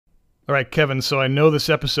All right, Kevin, so I know this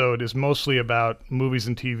episode is mostly about movies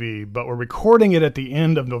and TV, but we're recording it at the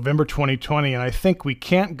end of November 2020, and I think we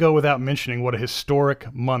can't go without mentioning what a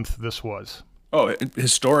historic month this was. Oh,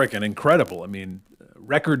 historic and incredible. I mean,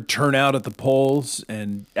 record turnout at the polls,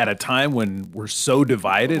 and at a time when we're so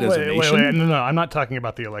divided as a nation. Wait, no, I'm not talking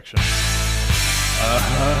about the election. I'm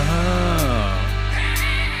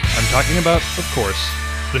talking about, of course,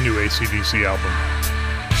 the new AC/DC album.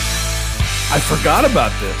 I forgot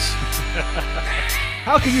about this.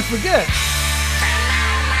 How could you forget?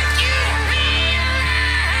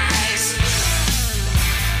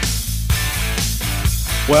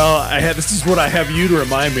 Well, this is what I have you to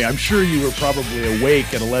remind me. I'm sure you were probably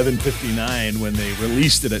awake at 11:59 when they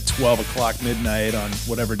released it at 12 o'clock midnight on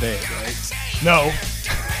whatever day, right? No.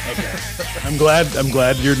 Okay. I'm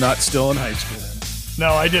glad you're not still in high school then.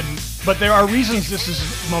 No, I didn't. But there are reasons this is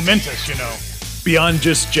momentous, you know. Beyond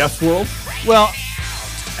just Jeff World? Well,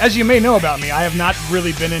 as you may know about me, I have not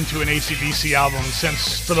really been into an AC/DC album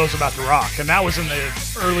since For Those About to Rock. And that was in the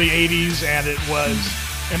early 80s, and it was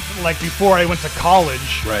like before I went to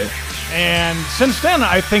college. Right. And since then,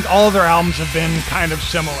 I think all of their albums have been kind of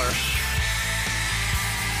similar.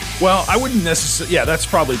 Well, I wouldn't necessarily... Yeah, that's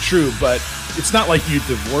probably true, but it's not like you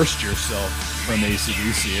divorced yourself from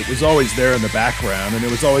AC/DC. It was always there in the background, and it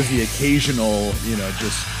was always the occasional,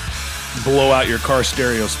 just blow out your car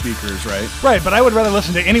stereo speakers, right? Right, but I would rather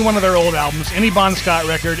listen to any one of their old albums, any Bon Scott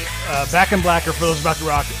record, Back in Black or For Those About to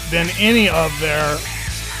Rock, than any of their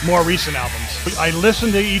more recent albums. I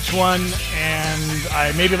listen to each one, and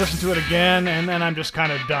I maybe listen to it again, and then I'm just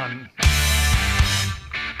kind of done.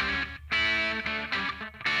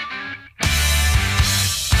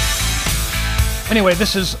 Anyway,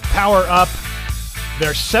 this is Power Up,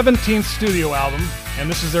 their 17th studio album, and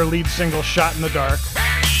this is their lead single, Shot in the Dark.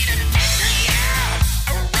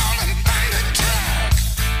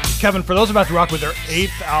 Kevin, For Those About to Rock with their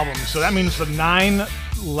 8th album, so that means the 9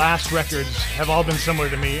 last records have all been similar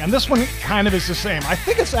to me, and this one kind of is the same. I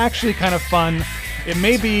think it's actually kind of fun. It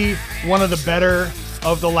may be one of the better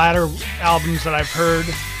of the latter albums that I've heard.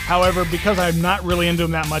 However, because I'm not really into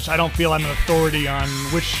them that much, I don't feel I'm an authority on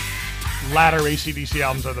which latter AC/DC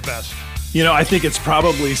albums are the best. I think it's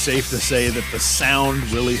probably safe to say that the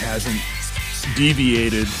sound really hasn't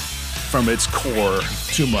deviated from its core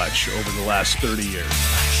too much over the last 30 years.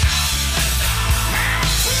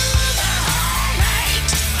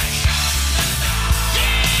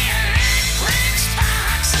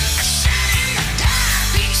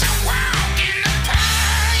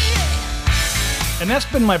 And that's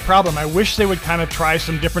been my problem. I wish they would kind of try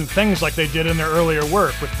some different things like they did in their earlier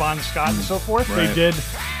work with Bon Scott and so forth. Right. They did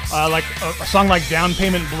like a song like Down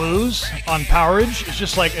Payment Blues on Powerage. It's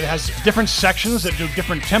just like it has different sections that do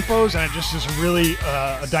different tempos, and it just is really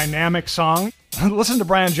a dynamic song. Listen to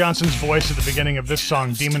Brian Johnson's voice at the beginning of this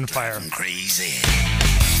song, Demon Fire. I'm crazy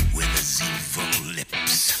with his evil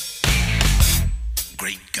lips.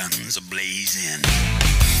 Great guns are blazing.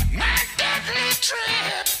 My deadly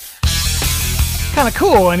trip. Kind of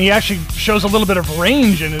cool, and he actually shows a little bit of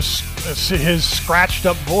range in his scratched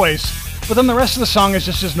up voice, but then the rest of the song is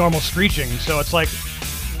just his normal screeching, so it's like,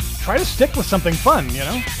 try to stick with something fun,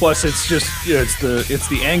 Plus, it's just it's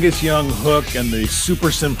the Angus Young hook and the super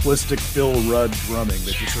simplistic Phil Rudd drumming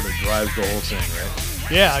that just sort of drives the whole thing,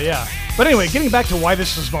 right? Yeah. But anyway, getting back to why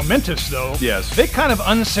this is momentous, though. Yes. They kind of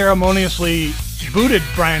unceremoniously booted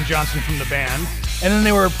Brian Johnson from the band, and then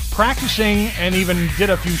they were practicing and even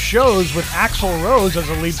did a few shows with Axl Rose as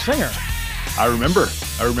a lead singer. I remember.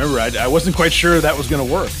 I wasn't quite sure that was going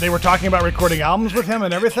to work. They were talking about recording albums with him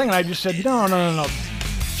and everything, and I just said, no.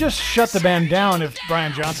 Just shut the band down if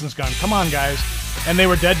Brian Johnson's gone. Come on, guys. And they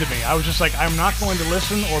were dead to me. I was just like, I'm not going to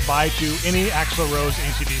listen or buy to any Axl Rose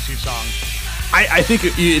AC/DC song. I think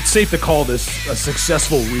it's safe to call this a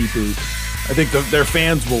successful reboot. I think their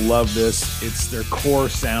fans will love this. It's their core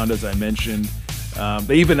sound, as I mentioned.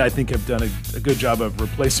 They even, I think, have done a good job of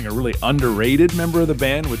replacing a really underrated member of the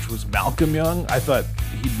band, which was Malcolm Young. I thought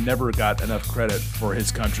he never got enough credit for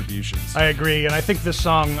his contributions. I agree, and I think this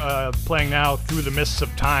song playing now, Through the Mists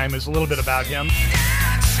of Time, is a little bit about him.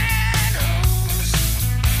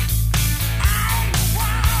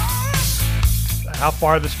 How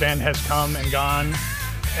far this band has come and gone,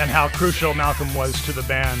 and how crucial Malcolm was to the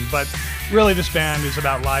band. But really, this band is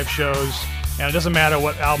about live shows, and it doesn't matter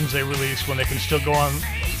what albums they release when they can still go on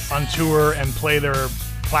tour and play their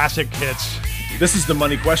classic hits. This is the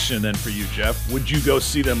money question then for you, Jeff. Would you go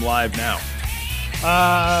see them live now?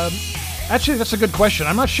 Actually, that's a good question.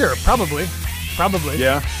 I'm not sure. Probably.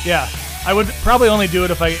 Yeah? Yeah. I would probably only do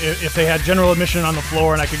it if they had general admission on the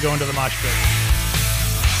floor and I could go into the mosh pit.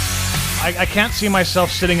 I can't see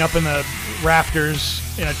myself sitting up in the rafters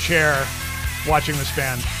in a chair watching this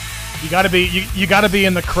band. You got to be you got to be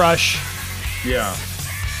in the crush, Yeah.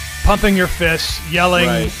 pumping your fists, yelling,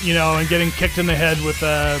 Right. and getting kicked in the head with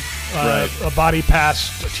Right. a body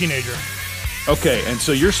past a teenager. Okay, and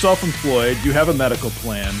so you're self-employed. You have a medical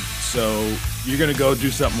plan, so you're going to go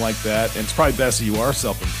do something like that. And it's probably best that you are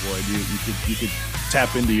self-employed. You could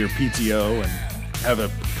tap into your PTO and have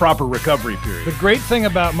a proper recovery period. The great thing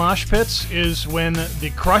about mosh pits is when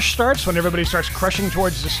the crush starts, when everybody starts crushing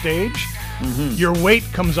towards the stage, your weight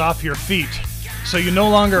comes off your feet. So you no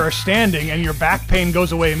longer are standing and your back pain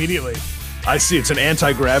goes away immediately. I see. It's an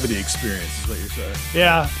anti-gravity experience, is what you're saying.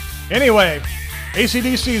 Yeah. Anyway,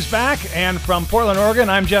 AC/DC is back, and from Portland, Oregon,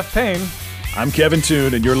 I'm Jeff Payne. I'm Kevin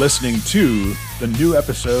Toon, and you're listening to the new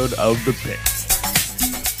episode of The Pick.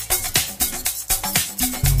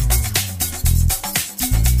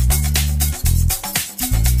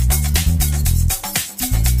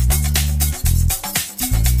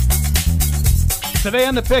 Today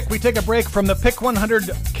on The Pick, we take a break from the Pick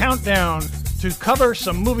 100 countdown to cover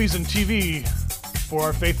some movies and TV for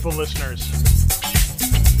our faithful listeners.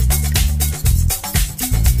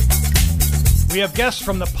 We have guests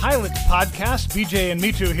from the Pilot podcast, BJ and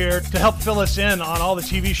Mitu, here to help fill us in on all the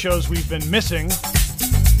TV shows we've been missing.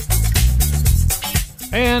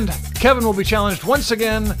 And Kevin will be challenged once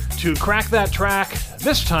again to crack that track,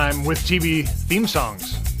 this time with TV theme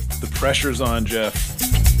songs. The pressure's on, Jeff.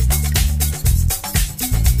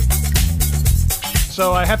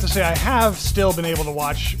 So I have to say I have still been able to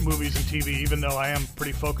watch movies and TV, even though I am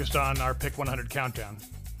pretty focused on our Pick 100 countdown.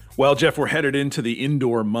 Well, Jeff, we're headed into the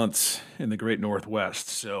indoor months in the Great Northwest,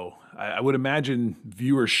 so I would imagine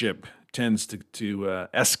viewership tends to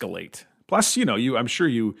escalate. Plus, I'm sure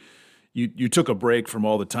you took a break from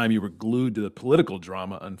all the time you were glued to the political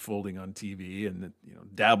drama unfolding on TV, and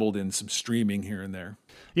dabbled in some streaming here and there.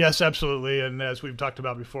 Yes, absolutely. And as we've talked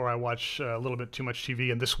about before, I watch a little bit too much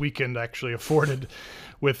TV, and this weekend actually afforded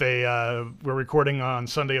with we're recording on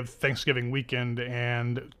Sunday of Thanksgiving weekend,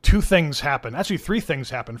 and two things happened. Actually, three things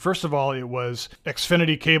happened. First of all, it was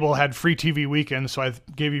Xfinity Cable had free TV weekend, so I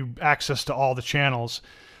gave you access to all the channels.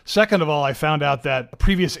 Second of all, I found out that a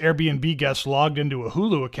previous Airbnb guest logged into a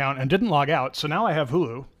Hulu account and didn't log out, so now I have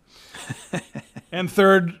Hulu. And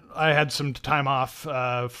third, I had some time off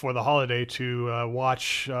for the holiday to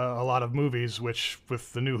watch a lot of movies, which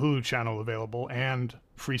with the new Hulu channel available and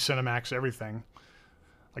free Cinemax, everything,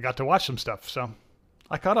 I got to watch some stuff. So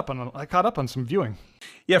I caught up on some viewing.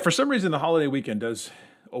 Yeah, for some reason, the holiday weekend does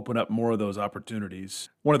open up more of those opportunities.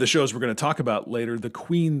 One of the shows we're going to talk about later, The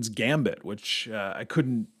Queen's Gambit, which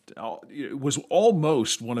it was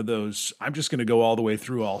almost one of those, I'm just going to go all the way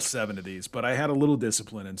through all 7 of these, but I had a little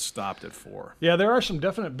discipline and stopped at 4. Yeah, there are some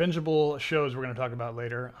definite bingeable shows we're going to talk about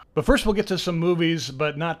later. But first we'll get to some movies,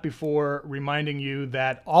 but not before reminding you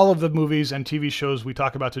that all of the movies and TV shows we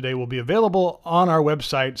talk about today will be available on our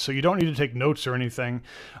website, so you don't need to take notes or anything.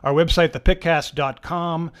 Our website,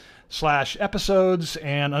 thepickcast.com/episodes,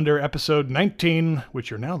 and under episode 19, which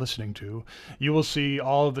you're now listening to, you will see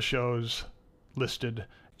all of the shows listed.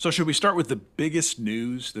 So should we start with the biggest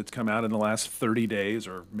news that's come out in the last 30 days,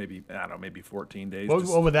 or maybe 14 days?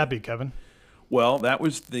 What would that be, Kevin? Well, that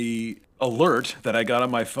was the alert that I got on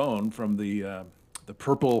my phone from the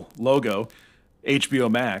purple logo, HBO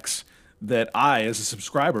Max, that I, as a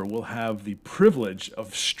subscriber, will have the privilege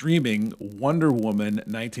of streaming Wonder Woman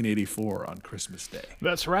 1984 on Christmas Day.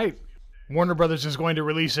 That's right. Warner Brothers is going to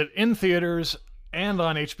release it in theaters and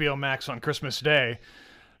on HBO Max on Christmas Day,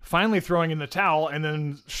 finally throwing in the towel. And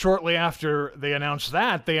then shortly after they announced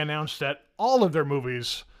that all of their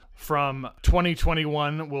movies from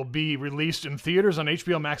 2021 will be released in theaters on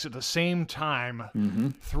HBO Max at the same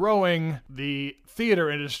time, throwing the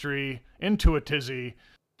theater industry into a tizzy.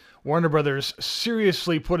 Warner Brothers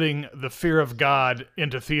seriously putting the fear of God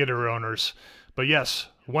into theater owners. But yes,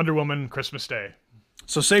 Wonder Woman, Christmas Day.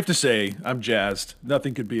 So safe to say, I'm jazzed.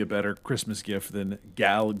 Nothing could be a better Christmas gift than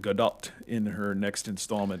Gal Gadot in her next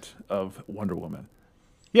installment of Wonder Woman.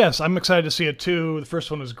 Yes, I'm excited to see it too. The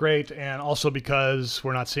first one was great, and also because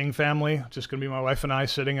we're not seeing family. Just going to be my wife and I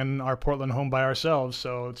sitting in our Portland home by ourselves,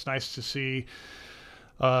 so it's nice to see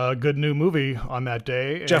a good new movie on that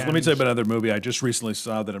day. Jeff, let me tell you about another movie I just recently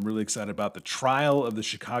saw that I'm really excited about, The Trial of the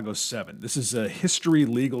Chicago 7. This is a history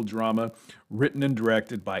legal drama written and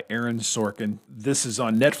directed by Aaron Sorkin. This is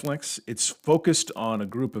on Netflix. It's focused on a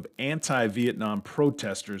group of anti-Vietnam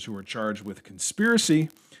protesters who are charged with conspiracy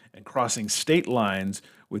and crossing state lines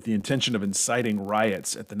with the intention of inciting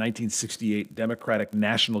riots at the 1968 Democratic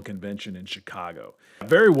National Convention in Chicago.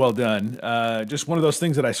 Very well done. Just one of those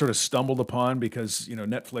things that I sort of stumbled upon because,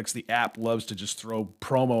 Netflix, the app, loves to just throw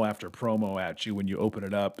promo after promo at you when you open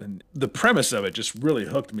it up. And the premise of it just really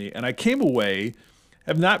hooked me. And I came away,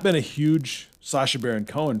 have not been a huge Sacha Baron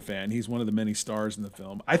Cohen fan. He's one of the many stars in the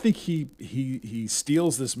film. I think he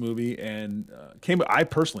steals this movie, and I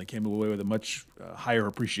personally came away with a much higher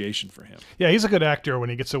appreciation for him. Yeah, he's a good actor when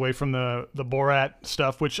he gets away from the Borat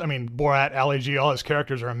stuff, which, Borat, Ali G, all his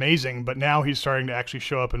characters are amazing, but now he's starting to actually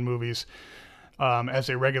show up in movies as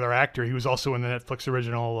a regular actor. He was also in the Netflix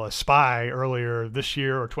original Spy earlier this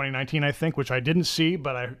year, or 2019, I think, which I didn't see,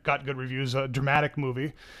 but I got good reviews. A dramatic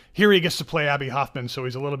movie. Here he gets to play Abby Hoffman, so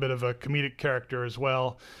he's a little bit of a comedic character as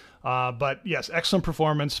well. But yes, excellent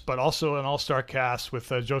performance, but also an all-star cast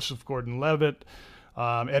with Joseph Gordon-Levitt,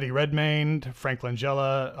 Eddie Redmayne, Frank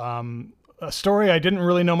Langella. A story I didn't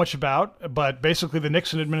really know much about, but basically the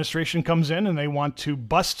Nixon administration comes in and they want to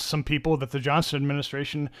bust some people that the Johnson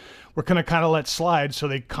administration were going to kind of let slide. So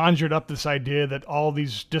they conjured up this idea that all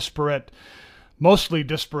these mostly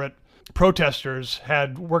disparate protesters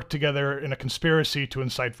had worked together in a conspiracy to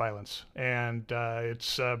incite violence. And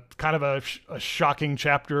it's kind of a shocking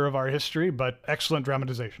chapter of our history, but excellent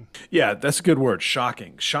dramatization. Yeah, that's a good word,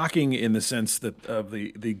 shocking. Shocking in the sense that of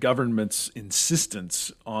the government's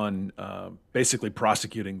insistence on basically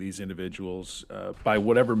prosecuting these individuals by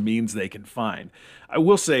whatever means they can find. I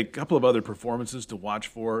will say a couple of other performances to watch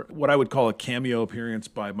for. What I would call a cameo appearance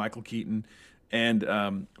by Michael Keaton. And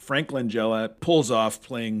Frank Langella pulls off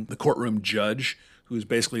playing the courtroom judge, who's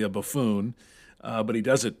basically a buffoon, but he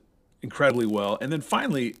does it incredibly well. And then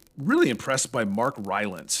finally, really impressed by Mark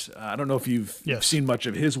Rylance. I don't know if you've seen much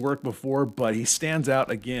of his work before, but he stands out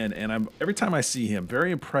again. And every time I see him,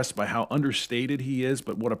 very impressed by how understated he is,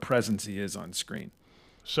 but what a presence he is on screen.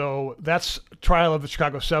 So that's Trial of the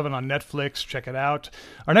Chicago 7 on Netflix. Check it out.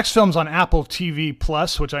 Our next film's on Apple TV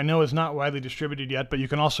Plus, which I know is not widely distributed yet, but you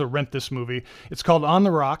can also rent this movie. It's called On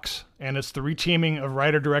the Rocks, and it's the reteaming of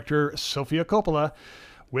writer-director Sofia Coppola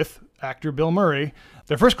with actor Bill Murray.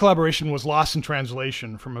 Their first collaboration was Lost in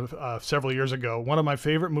Translation from several years ago, one of my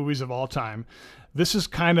favorite movies of all time. This is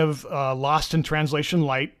kind of Lost in Translation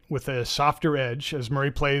light with a softer edge as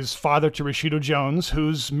Murray plays father to Rashida Jones,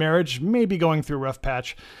 whose marriage may be going through a rough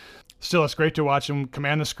patch. Still, it's great to watch him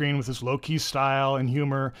command the screen with his low-key style and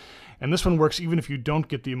humor. And this one works even if you don't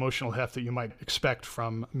get the emotional heft that you might expect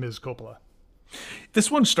from Ms. Coppola.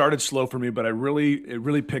 This one started slow for me, but it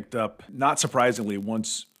really picked up, not surprisingly,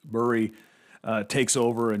 once Murray takes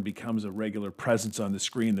over and becomes a regular presence on the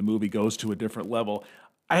screen. The movie goes to a different level.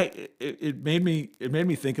 It made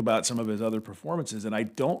me think about some of his other performances, and I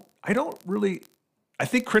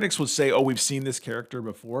think critics would say, "Oh, we've seen this character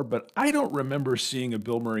before," but I don't remember seeing a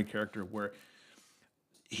Bill Murray character where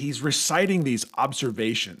he's reciting these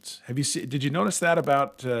observations. Did you notice that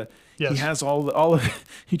about? Yes. He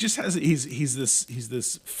has he's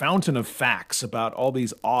this fountain of facts about all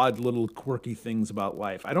these odd little quirky things about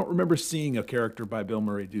life. I don't remember seeing a character by Bill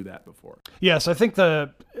Murray do that before. Yes, I think the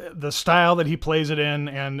style that he plays it in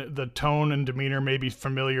and the tone and demeanor may be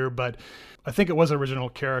familiar, but I think it was an original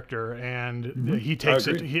character, and he takes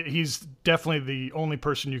it. He's definitely the only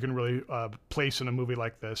person you can really place in a movie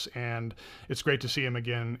like this, and it's great to see him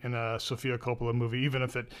again in a Sofia Coppola movie, even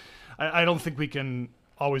if I don't think we can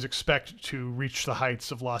always expect to reach the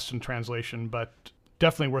heights of Lost in Translation, but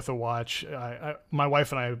definitely worth a watch. My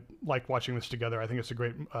wife and I like watching this together. I think it's a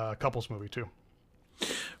great couples movie too.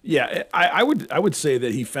 Yeah, I would say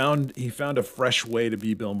that he found a fresh way to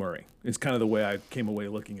be Bill Murray. It's kind of the way I came away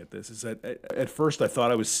looking at this. Is that at first I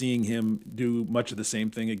thought I was seeing him do much of the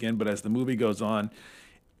same thing again, but as the movie goes on,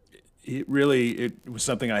 it was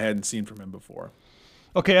something I hadn't seen from him before.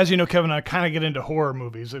 Okay, as you know, Kevin, I kind of get into horror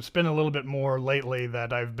movies. It's been a little bit more lately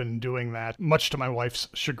that I've been doing that, much to my wife's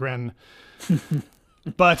chagrin.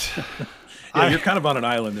 But yeah, you're kind of on an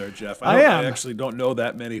island there, Jeff. I actually don't know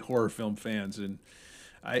that many horror film fans, and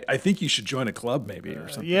I think you should join a club maybe or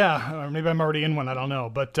something. Yeah, or maybe I'm already in one. I don't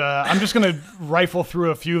know. But I'm just going to rifle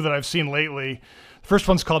through a few that I've seen lately. The first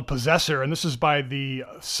one's called Possessor, and this is by the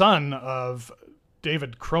son of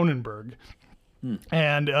David Cronenberg.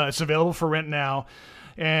 And it's available for rent now.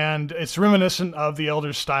 And it's reminiscent of The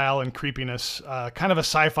Elder's style and creepiness, kind of a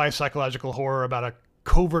sci-fi psychological horror about a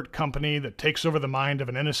covert company that takes over the mind of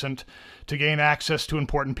an innocent to gain access to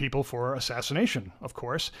important people for assassination, of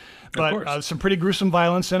course. But some pretty gruesome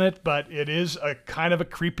violence in it, but it is a kind of a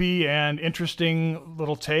creepy and interesting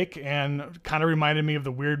little take, and kind of reminded me of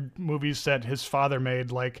the weird movies that his father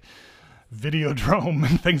made, like Videodrome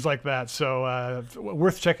and things like that. So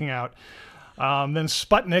worth checking out. Then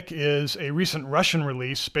Sputnik is a recent Russian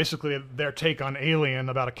release, basically their take on Alien,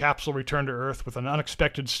 about a capsule returned to Earth with an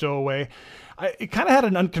unexpected stowaway. It kind of had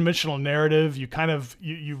an unconventional narrative.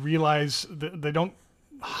 You realize that they don't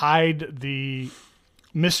hide the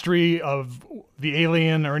mystery of the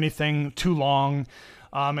alien or anything too long.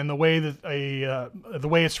 And the way that the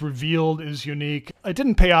way it's revealed is unique. It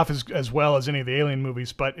didn't pay off as well as any of the Alien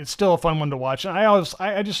movies, but it's still a fun one to watch. And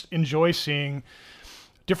I just enjoy seeing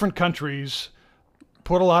different countries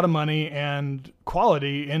put a lot of money and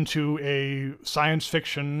quality into a science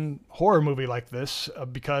fiction horror movie like this,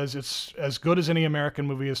 because it's as good as any American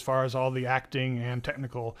movie as far as all the acting and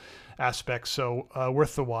technical aspects. So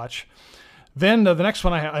worth the watch. Then the next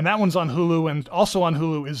one I have, and that one's on Hulu, and also on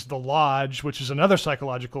Hulu is The Lodge, which is another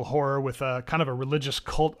psychological horror with a kind of a religious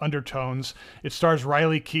cult undertones. It stars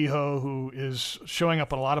Riley Keough, who is showing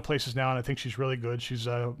up in a lot of places now, and I think she's really good. She's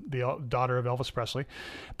the daughter of Elvis Presley,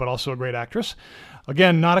 but also a great actress.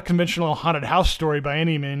 Again, not a conventional haunted house story by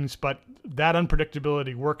any means, but that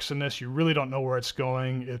unpredictability works in this. You really don't know where it's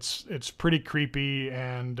going. It's pretty creepy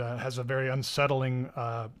and has a very unsettling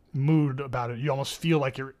mood about it. You almost feel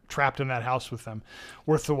like you're trapped in that house with them.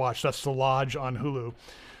 Worth the watch. That's The Lodge on Hulu.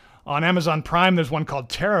 On Amazon Prime, there's one called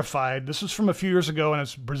Terrified. This is from a few years ago, and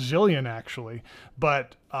it's Brazilian, actually,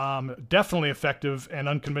 but definitely effective and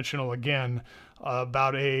unconventional again,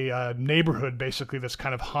 about a neighborhood, basically, that's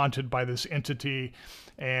kind of haunted by this entity,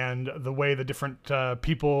 and the way the different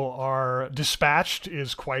people are dispatched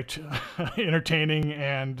is quite entertaining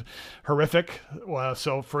and horrific.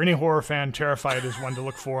 So for any horror fan, Terrified is one to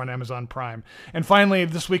look for on Amazon Prime. And finally,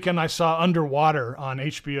 this weekend, I saw Underwater on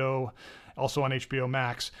HBO, also on HBO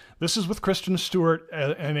Max. This is with Kristen Stewart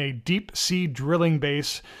in a deep sea drilling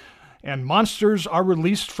base, and monsters are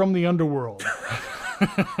released from the underworld.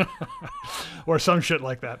 Or some shit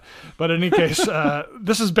like that. But in any case,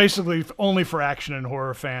 this is basically only for action and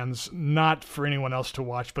horror fans, not for anyone else to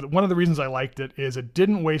watch. But one of the reasons I liked it is it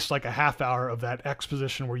didn't waste like a half hour of that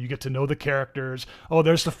exposition where you get to know the characters. Oh,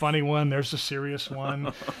 there's the funny one. There's the serious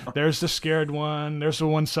one. There's the scared one. There's the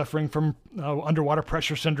one suffering from underwater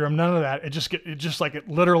pressure syndrome. None of that. It just like it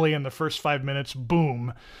literally in the first 5 minutes,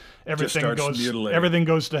 boom. Everything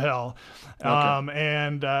goes to hell. Okay.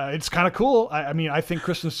 And it's kind of cool. I mean, I think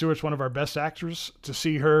Kristen Stewart's one of our best actors. To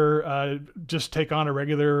see her just take on a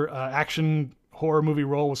regular action horror movie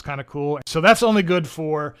role was kind of cool. So that's only good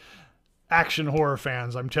for action horror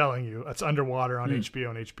fans, I'm telling you. That's Underwater on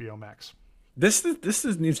HBO and HBO Max. This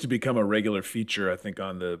needs to become a regular feature, I think,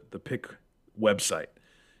 on the Pick website.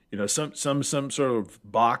 You know, some sort of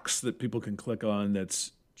box that people can click on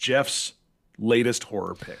that's Jeff's latest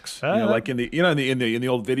horror picks. Like in the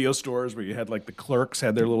old video stores where you had like the clerks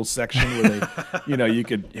had their little section where they, you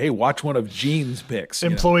could watch one of Gene's picks.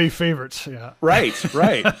 Employee favorites, yeah. Right.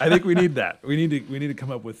 I think we need that. We need to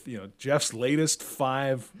come up with Jeff's latest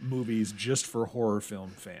 5 movies just for horror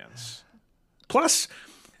film fans. Plus,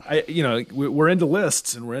 we're into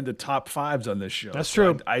lists and we're into top 5s on this show. That's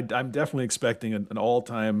true. I'm definitely expecting an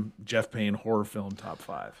all-time Jeff Payne horror film top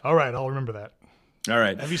 5. All right, I'll remember that. All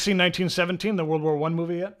right. Have you seen 1917, the World War I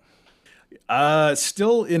movie yet?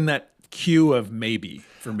 Still in that queue of maybe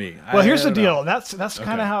for me. Well, here's the deal. That's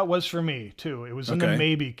kind of how it was for me too. It was in the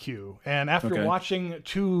maybe queue. And after watching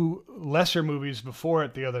 2 lesser movies before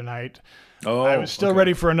it the other night, I was still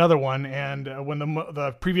ready for another one. And when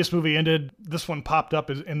the previous movie ended, this one popped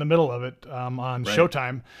up in the middle of it on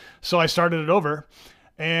Showtime. So I started it over.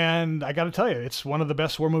 And I got to tell you, it's one of the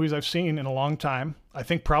best war movies I've seen in a long time. I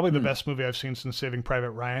think probably the best movie I've seen since Saving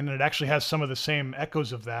Private Ryan. And it actually has some of the same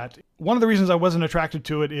echoes of that. One of the reasons I wasn't attracted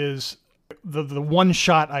to it is the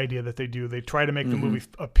one-shot idea that they do. They try to make the movie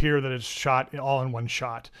appear that it's shot all in one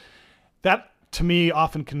shot. That, to me,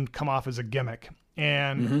 often can come off as a gimmick.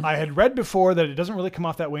 And I had read before that it doesn't really come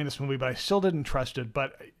off that way in this movie, but I still didn't trust it.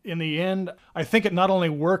 But in the end, I think it not only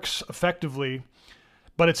works effectively,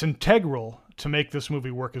 but it's integral to make this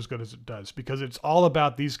movie work as good as it does, because it's all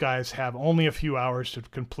about these guys have only a few hours to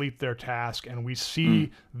complete their task, and we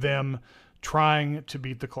see them trying to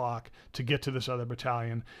beat the clock to get to this other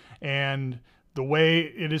battalion. And the way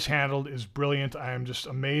it is handled is brilliant. I am just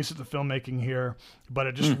amazed at the filmmaking here, but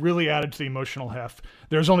it just really added to the emotional heft.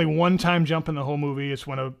 There's only one time jump in the whole movie. It's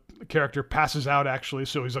when a character passes out, actually,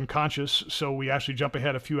 so he's unconscious, so we actually jump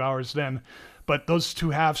ahead a few hours then. But those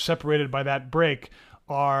two halves separated by that break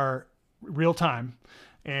are real time,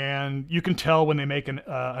 and you can tell when they make an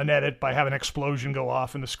edit by having an explosion go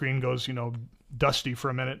off and the screen goes dusty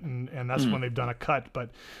for a minute, and that's when they've done a cut.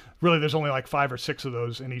 But really there's only like 5 or 6 of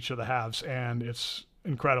those in each of the halves, and it's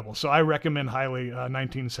incredible. So I recommend highly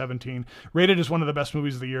 1917. Rated as one of the best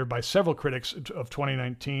movies of the year by several critics of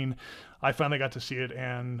 2019. I finally got to see it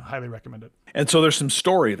and highly recommend it. And so there's some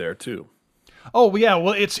story there too. Oh yeah,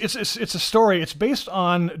 well it's a story. It's based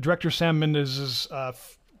on director Sam Mendes's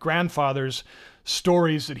grandfather's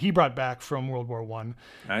stories that he brought back from World War One.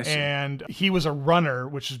 I see. And he was a runner,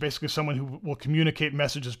 which is basically someone who will communicate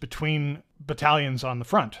messages between battalions on the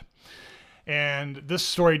front. And this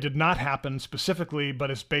story did not happen specifically, but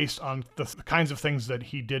it's based on the kinds of things that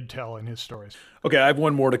he did tell in his stories. Okay, I have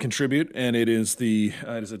one more to contribute, and it is a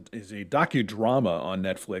docudrama on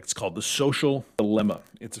Netflix called The Social Dilemma.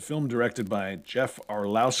 It's a film directed by Jeff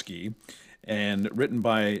Orlowski and written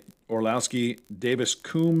by Orlowski, Davis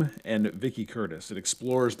Coombe, and Vicky Curtis. It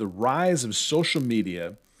explores the rise of social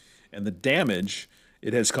media and the damage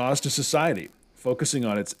it has caused to society, focusing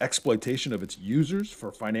on its exploitation of its users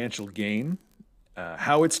for financial gain,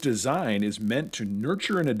 how its design is meant to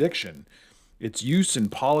nurture an addiction, its use in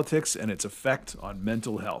politics, and its effect on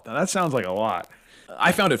mental health. Now, that sounds like a lot.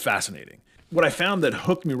 I found it fascinating. What I found that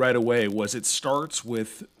hooked me right away was it starts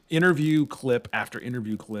with interview clip after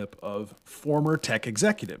interview clip of former tech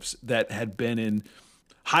executives that had been in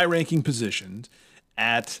high-ranking positions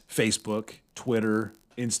at Facebook, Twitter,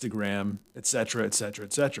 Instagram, et cetera, et cetera,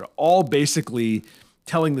 et cetera, all basically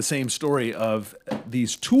telling the same story of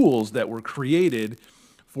these tools that were created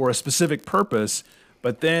for a specific purpose,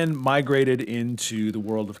 but then migrated into the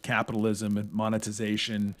world of capitalism and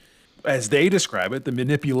monetization, as they describe it, the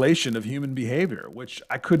manipulation of human behavior, which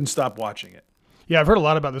I couldn't stop watching it. Yeah, I've heard a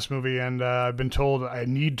lot about this movie, and I've been told I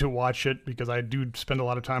need to watch it because I do spend a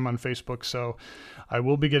lot of time on Facebook, so I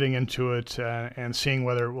will be getting into it and seeing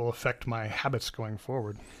whether it will affect my habits going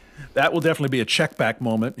forward. That will definitely be a check back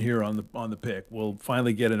moment here on the pick. We'll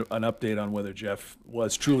finally get an update on whether Jeff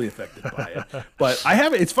was truly affected by it. But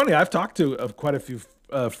it's funny, I've talked to quite a few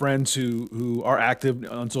friends who are active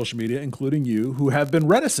on social media, including you, who have been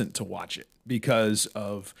reticent to watch it because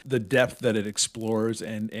of the depth that it explores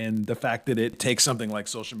and the fact that it takes something like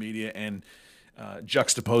social media and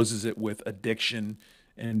juxtaposes it with addiction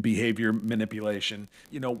and behavior manipulation.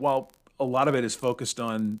 You know, while a lot of it is focused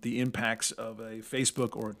on the impacts of a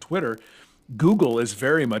Facebook or a Twitter, Google is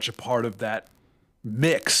very much a part of that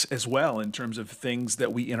mix as well in terms of things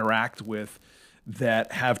that we interact with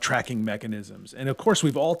that have tracking mechanisms. And of course,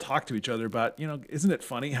 we've all talked to each other about, isn't it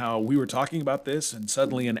funny how we were talking about this and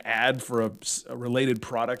suddenly an ad for a related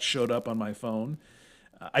product showed up on my phone?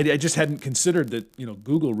 I just hadn't considered that,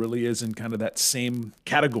 Google really is in kind of that same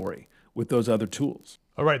category with those other tools.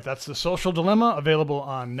 All right, that's The Social Dilemma, available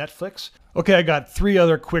on Netflix. Okay, I got 3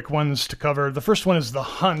 other quick ones to cover. The first one is The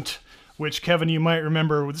Hunt, which, Kevin, you might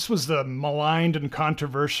remember, this was the maligned and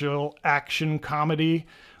controversial action comedy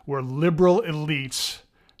where liberal elites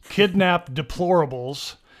kidnap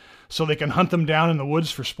deplorables so they can hunt them down in the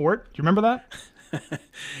woods for sport. Do you remember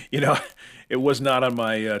that? It was not on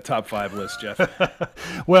my top 5 list, Jeff.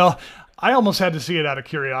 Well, I almost had to see it out of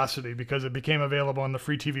curiosity because it became available on the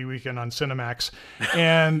free TV weekend on Cinemax.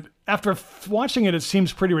 And after watching it, it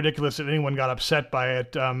seems pretty ridiculous that anyone got upset by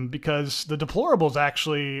it because the deplorables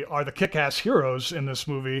actually are the kick-ass heroes in this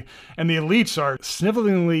movie, and the elites are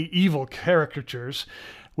snivelingly evil caricatures,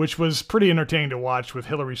 which was pretty entertaining to watch with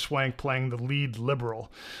Hilary Swank playing the lead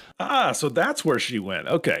liberal. So that's where she went.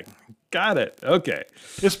 Okay, got it. Okay.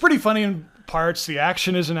 It's pretty funny in parts. The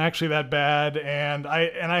action isn't actually that bad, and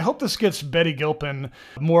I hope this gets Betty Gilpin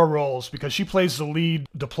more roles because she plays the lead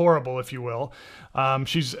deplorable, if you will.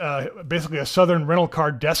 She's basically a Southern rental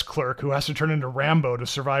car desk clerk who has to turn into Rambo to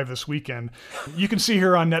survive this weekend. You can see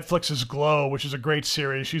her on Netflix's Glow, which is a great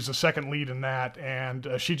series. She's the second lead in that, and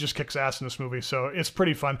she just kicks ass in this movie, so it's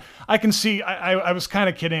pretty fun. I can see, I was kind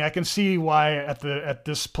of kidding, I can see why at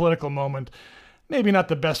this political moment, maybe not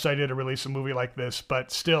the best idea to release a movie like this,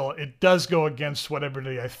 but still, it does go against what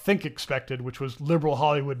everybody, I think, expected, which was liberal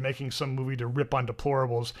Hollywood making some movie to rip on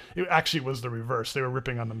deplorables. It actually was the reverse. They were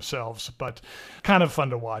ripping on themselves, but kind of fun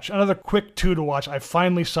to watch. Another quick 2 to watch. I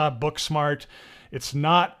finally saw Booksmart. It's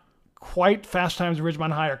not quite Fast Times at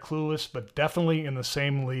Ridgemont High or Clueless, but definitely in the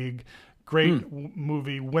same league. Great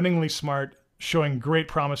movie, winningly smart, showing great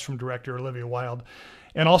promise from director Olivia Wilde.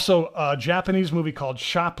 And also a Japanese movie called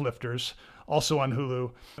Shoplifters, also on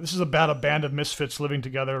Hulu. This is about a band of misfits living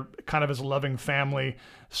together kind of as a loving family,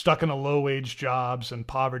 stuck in a low-wage jobs and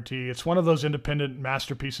poverty. It's one of those independent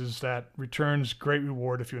masterpieces that returns great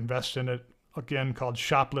reward if you invest in it. Again, called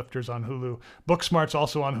Shoplifters on Hulu. Booksmart's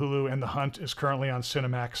also on Hulu, and The Hunt is currently on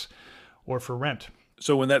Cinemax or for rent.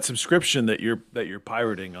 So when that subscription that you're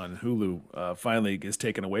pirating on Hulu finally is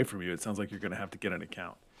taken away from you, it sounds like you're going to have to get an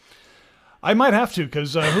account. I might have to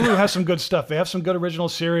because Hulu has some good stuff. They have some good original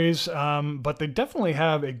series, but they definitely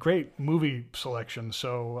have a great movie selection.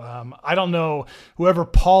 So I don't know, whoever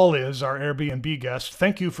Paul is, our Airbnb guest,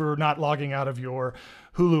 thank you for not logging out of your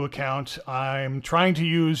Hulu account. I'm trying to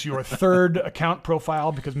use your third account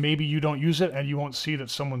profile because maybe you don't use it and you won't see that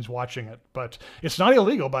someone's watching it. But it's not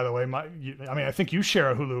illegal, by the way. I think you share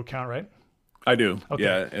a Hulu account, right? I do, Okay.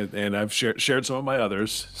 yeah, and I've shared some of my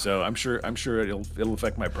others, so I'm sure it'll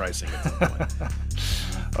affect my pricing at some point.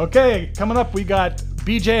 Okay, coming up, we got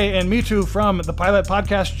BJ and Mitu from the Pilot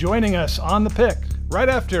Podcast joining us on the pick right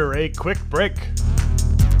after a quick break.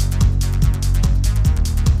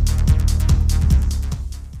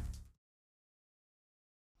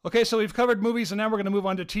 Okay, so we've covered movies, and now we're going to move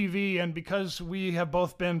on to TV. And because we have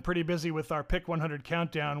both been pretty busy with our Pick 100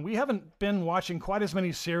 countdown, we haven't been watching quite as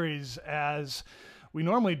many series as we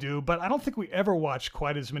normally do, but I don't think we ever watch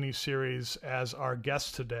quite as many series as our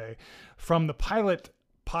guest today. From the Pilot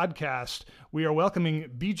Podcast, we are welcoming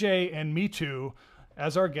BJ and Mitu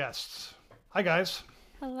as our guests. Hi, guys.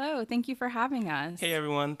 Hello, thank you for having us. Hey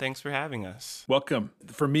everyone, thanks for having us. Welcome.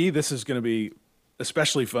 For me, this is going to be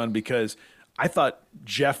especially fun because I thought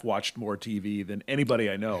Jeff watched more TV than anybody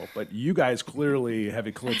I know, but you guys clearly have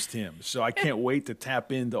eclipsed him. So I can't wait to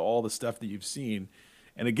tap into all the stuff that you've seen,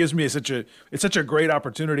 and it gives me such a great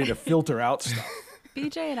opportunity to filter out stuff.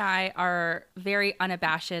 BJ and I are very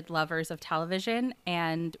unabashed lovers of television,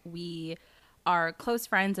 and we are close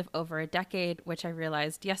friends of over a decade, which I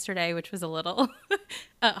realized yesterday, which was a little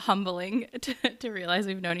humbling to realize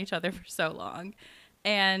we've known each other for so long.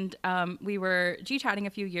 And we were G-chatting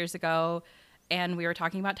a few years ago, and we were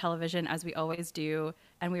talking about television, as we always do,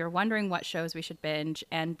 and we were wondering what shows we should binge.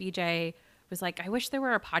 And BJ was like, I wish there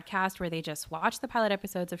were a podcast where they just watch the pilot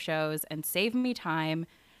episodes of shows and save me time,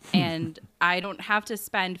 and I don't have to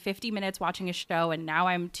spend 50 minutes watching a show, and now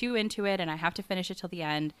I'm too into it, and I have to finish it till the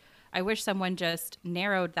end. I wish someone just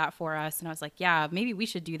narrowed that for us. And I was like, yeah, maybe we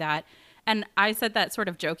should do that. And I said that sort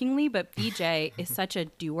of jokingly, but BJ is such a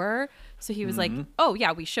doer. So he was like, oh,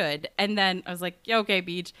 yeah, we should. And then I was like, yeah, okay,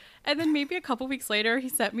 Beach. And then maybe a couple weeks later, he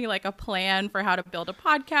sent me like a plan for how to build a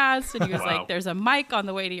podcast. And he was like, there's a mic on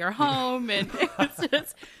the way to your home. And it was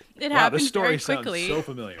just, it happened This story very quickly. sounds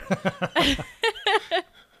so familiar.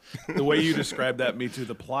 The way you described that, me too,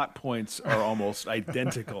 the plot points are almost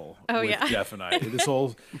identical with Jeff and I. This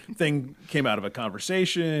whole thing came out of a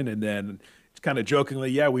conversation, and then kind of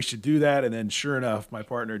jokingly, yeah, we should do that. And then sure enough, my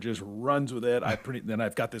partner just runs with it. Then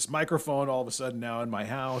I've got this microphone all of a sudden now in my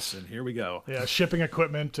house, and here we go. Yeah, shipping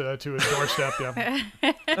equipment to his doorstep.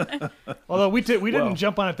 Yeah. Although we didn't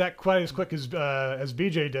jump on it that quite as quick as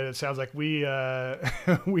BJ did. It sounds like we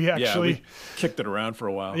actually kicked it around for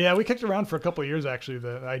a while. Yeah, we kicked it around for a couple of years actually.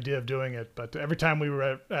 The idea of doing it, but every time we were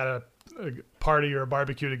at a party or a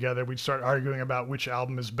barbecue together, we'd start arguing about which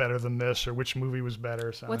album is better than this or which movie was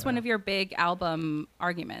better. So, What's one of your big album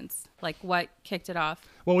arguments? Like, what kicked it off?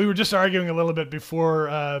 Well, we were just arguing a little bit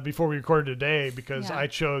before we recorded today because I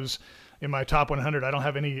chose in my top 100. I don't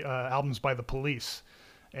have any albums by The Police,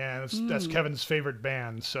 and that's Kevin's favorite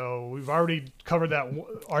band. So we've already covered that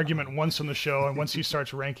argument once on the show, and once he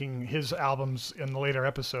starts ranking his albums in the later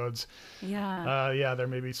episodes, there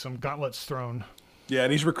may be some gauntlets thrown. Yeah,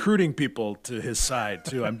 and he's recruiting people to his side,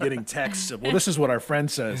 too. I'm getting texts of, well, this is what our friend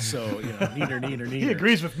says, so, neener. He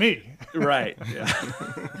agrees with me. Right, yeah.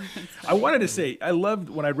 I wanted to say, I loved,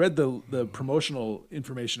 when I read the promotional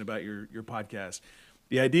information about your podcast,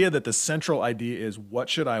 the idea that the central idea is, what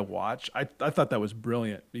should I watch? I thought that was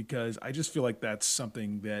brilliant, because I just feel like that's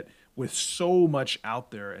something that, with so much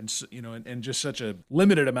out there and just such a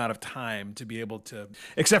limited amount of time to be able to,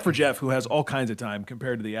 except for Jeff, who has all kinds of time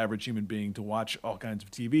compared to the average human being to watch all kinds of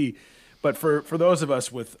TV. But for those of us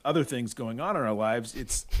with other things going on in our lives,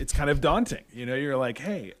 it's kind of daunting. You're like,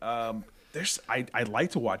 hey, I'd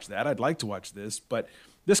like to watch that. I'd like to watch this, but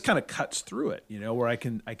this kind of cuts through it, where I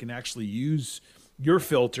can actually use your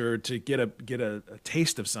filter to get a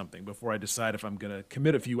taste of something before I decide if I'm going to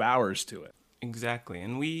commit a few hours to it. Exactly.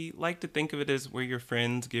 And we like to think of it as we're your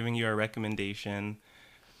friends giving you a recommendation.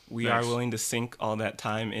 We Nice. are willing to sink all that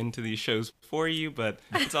time into these shows for you, but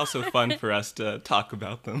it's also fun for us to talk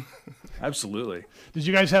about them. Absolutely. Did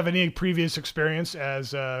you guys have any previous experience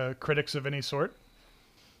as critics of any sort?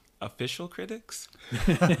 Official critics?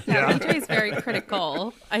 Yeah. BJ is very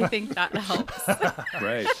critical. I think that helps.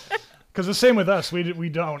 Right. Because the same with us, we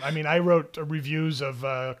don't. I mean, I wrote reviews of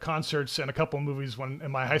concerts and a couple of movies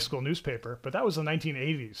in my high school newspaper, but that was the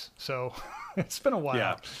 1980s, so it's been a while.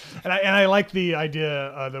 Yeah. And I like the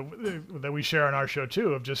idea that we share on our show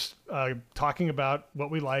too, of just talking about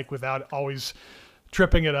what we like without always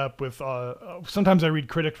tripping it up with. Sometimes I read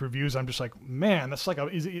critic reviews. I'm just like, man, that's like,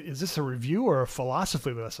 is this a review or a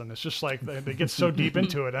philosophy lesson? It's just like they get so deep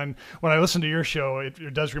into it. And when I listen to your show,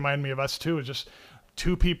 it does remind me of us too. It's just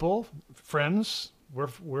two people, friends. We're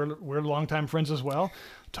longtime friends as well,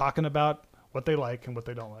 talking about what they like and what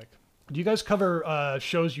they don't like. Do you guys cover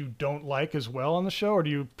shows you don't like as well on the show, or do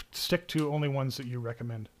you stick to only ones that you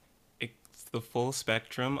recommend? It's the full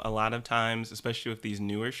spectrum. A lot of times, especially with these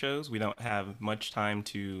newer shows, we don't have much time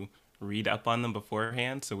to read up on them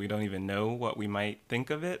beforehand, so we don't even know what we might think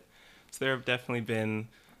of it. So there have definitely been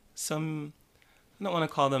some, I don't want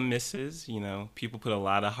to call them misses. You know, people put a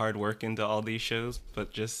lot of hard work into all these shows,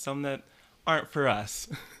 but just some that aren't for us.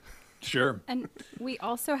 Sure. And we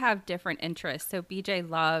also have different interests. So BJ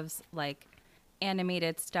loves like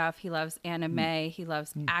animated stuff. He loves anime. He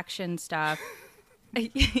loves action stuff.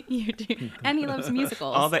 You do. And he loves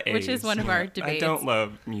musicals, All the A's, which is one of our debates. I don't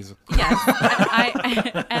love musicals. Yes.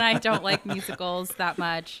 I don't like musicals that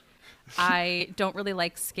much. I don't really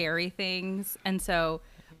like scary things. And so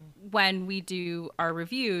when we do our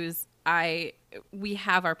reviews, we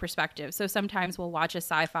have our perspective. So sometimes we'll watch a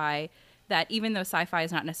sci-fi that, even though sci-fi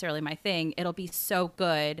is not necessarily my thing, it'll be so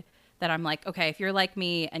good that I'm like, okay, if you're like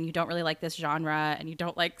me and you don't really like this genre and you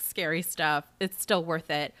don't like scary stuff, it's still worth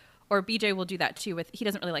it. Or BJ will do that too he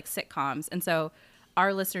doesn't really like sitcoms. And so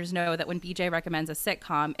our listeners know that when BJ recommends a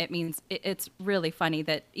sitcom, it means it's really funny,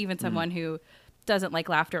 that even someone who doesn't like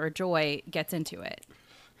laughter or joy gets into it.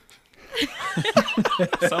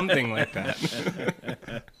 Something like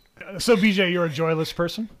that. So BJ, you're a joyless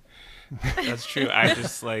person? That's true. I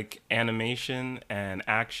just like animation and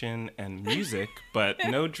action and music, but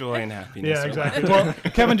no joy and happiness. Yeah, exactly. Well,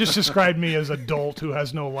 Kevin just described me as an adult who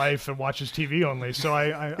has no life and watches TV only, so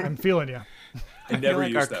I'm feeling you. I never I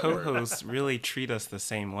feel like used our that word. co-hosts really treat us the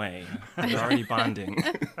same way. We're already bonding.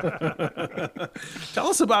 Tell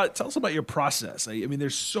us about your process. I mean,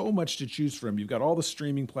 there's so much to choose from. You've got all the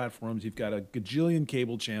streaming platforms. You've got a gajillion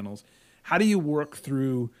cable channels. How do you work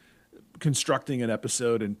through constructing an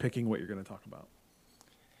episode and picking what you're going to talk about?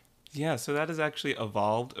 Yeah, so that has actually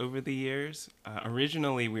evolved over the years.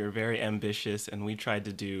 Originally, we were very ambitious, and we tried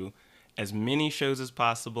to do as many shows as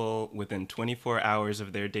possible within 24 hours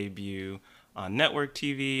of their debut on network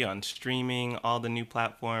TV, on streaming, all the new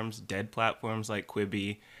platforms, dead platforms like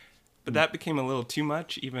Quibi. But that became a little too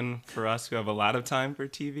much, even for us who have a lot of time for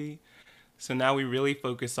TV. So now we really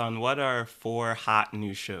focus on what are 4 hot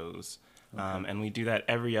new shows. And we do that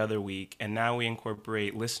every other week. And now we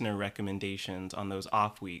incorporate listener recommendations on those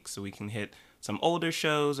off weeks, so we can hit some older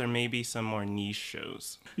shows or maybe some more niche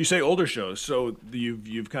shows. You say older shows, so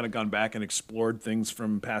you've kind of gone back and explored things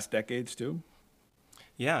from past decades too?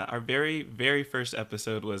 Yeah, our very, very first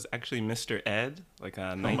episode was actually Mr. Ed, like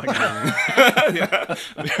a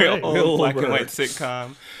very old black and white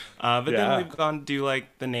sitcom. But then we've gone to do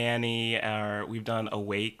like The Nanny, or we've done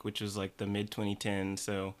Awake, which is like the mid-2010s.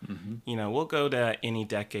 So, you know, we'll go to any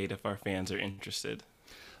decade if our fans are interested.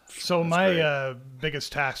 So my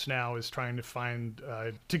biggest task now is trying to find,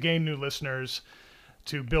 to gain new listeners,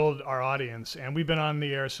 to build our audience. And we've been on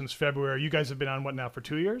the air since February. You guys have been on what now, for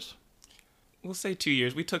 2 years? We'll say 2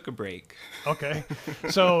 years. We took a break. Okay.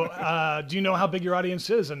 So do you know how big your audience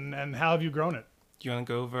is, and how have you grown it? Do you want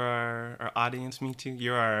to go over our audience, me too?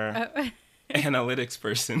 You're our analytics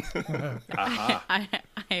person. I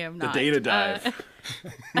am not. The data dive.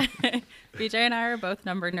 BJ and I are both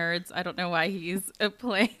number nerds. I don't know why he's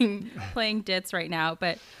playing dits right now,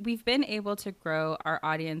 but we've been able to grow our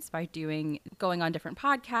audience by going on different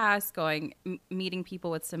podcasts, meeting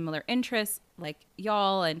people with similar interests like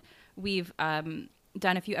y'all, and we've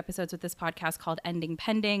done a few episodes with this podcast called Ending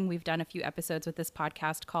Pending. We've done a few episodes with this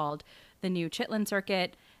podcast called The New Chitlin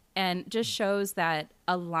Circuit, and just shows that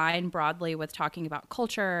align broadly with talking about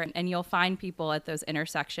culture, and you'll find people at those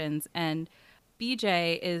intersections. And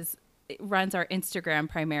BJ runs our Instagram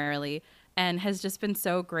primarily and has just been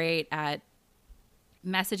so great at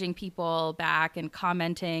messaging people back and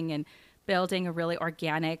commenting and building a really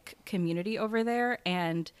organic community over there.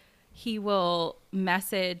 And he will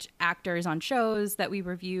message actors on shows that we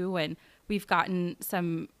review, and we've gotten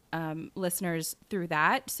some listeners through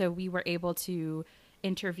that. So we were able to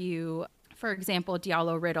interview, for example,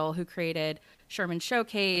 Diallo Riddle, who created Sherman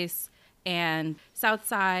Showcase and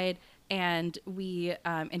Southside. And we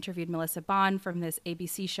interviewed Melissa Bond from this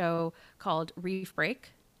ABC show called Reef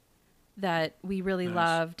Break that we really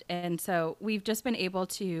loved. And so we've just been able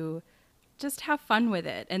to just have fun with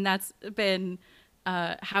it. And that's been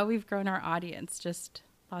how we've grown our audience. Just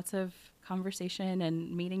lots of conversation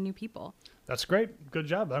and meeting new people. That's great. Good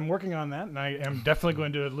job. I'm working on that, and I am definitely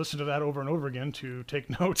going to listen to that over and over again to take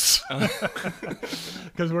notes.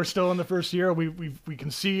 Because we're still in the first year. We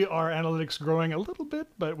can see our analytics growing a little bit,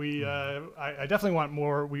 but I definitely want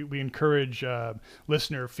more. We encourage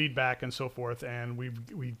listener feedback and so forth, and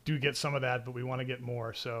we do get some of that, but we want to get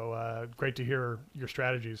more. So great to hear your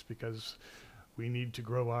strategies, because we need to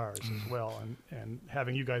grow ours as well, and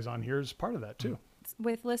having you guys on here is part of that too.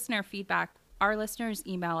 With listener feedback, our listeners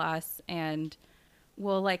email us, and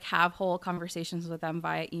we'll like have whole conversations with them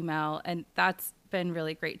via email. And that's been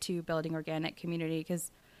really great too, building organic community,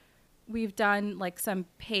 because we've done like some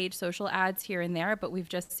paid social ads here and there, but we've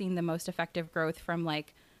just seen the most effective growth from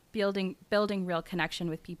like building real connection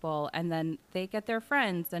with people. And then they get their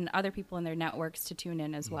friends and other people in their networks to tune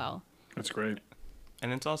in as well. That's great.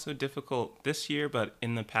 And it's also difficult this year, but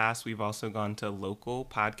in the past, we've also gone to local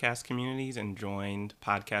podcast communities and joined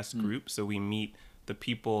podcast groups. So we meet the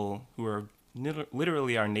people who are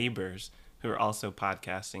literally our neighbors who are also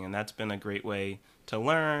podcasting. And that's been a great way to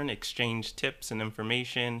learn, exchange tips and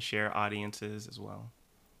information, share audiences as well.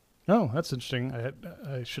 Oh, that's interesting.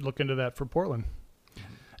 I should look into that for Portland.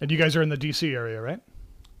 And you guys are in the DC area, right?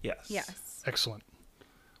 Yes. Yes. Excellent.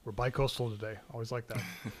 We're bi-coastal today. Always like that.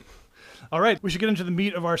 All right, we should get into the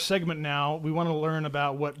meat of our segment now. We want to learn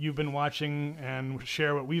about what you've been watching and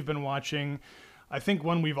share what we've been watching. I think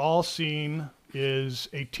one we've all seen is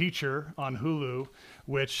A Teacher on Hulu,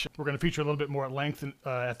 which we're going to feature a little bit more at length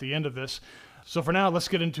at the end of this. So for now, let's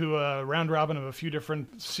get into a round robin of a few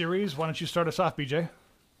different series. Why don't you start us off, BJ?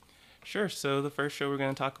 Sure. So the first show we're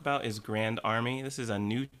going to talk about is Grand Army. This is a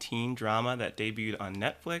new teen drama that debuted on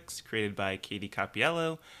Netflix, created by Katie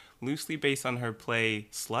Capiello, loosely based on her play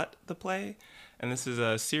Slut the Play. And this is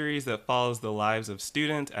a series that follows the lives of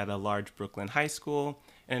students at a large Brooklyn high school.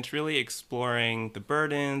 And it's really exploring the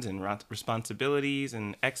burdens and responsibilities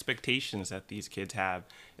and expectations that these kids have,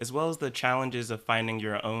 as well as the challenges of finding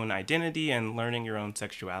your own identity and learning your own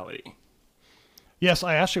sexuality. Yes,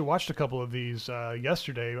 I actually watched a couple of these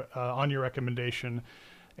yesterday on your recommendation,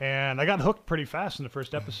 and I got hooked pretty fast in the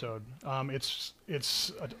first episode.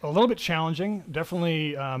 It's a little bit challenging,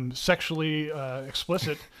 definitely sexually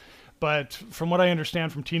explicit, but from what I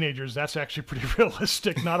understand from teenagers, that's actually pretty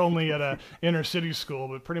realistic, not only at a inner city school,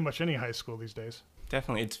 but pretty much any high school these days.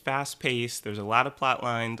 Definitely. It's fast-paced. There's a lot of plot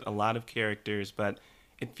lines, a lot of characters, but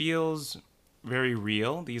it feels very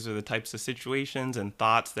real. These are the types of situations and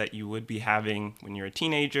thoughts that you would be having when you're a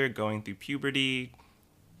teenager, going through puberty,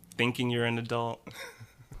 thinking you're an adult.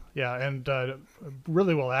 Yeah, and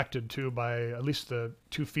really well acted, too, by at least the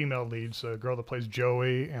two female leads, the girl that plays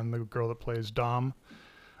Joey and the girl that plays Dom.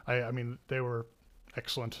 I mean, they were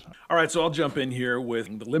excellent. All right, so I'll jump in here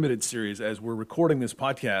with the limited series. As we're recording this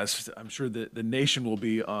podcast, I'm sure that the nation will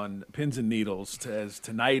be on pins and needles, as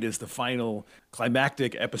tonight is the final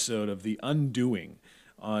climactic episode of The Undoing,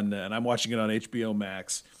 and I'm watching it on HBO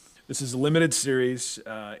Max. This is a limited series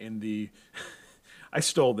in the... I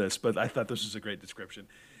stole this, but I thought this was a great description.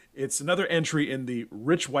 It's another entry in the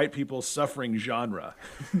rich white people suffering genre,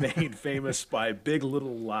 made famous by Big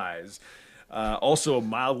Little Lies. Also a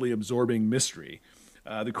mildly absorbing mystery.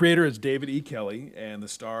 The creator is David E. Kelley, and the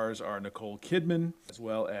stars are Nicole Kidman, as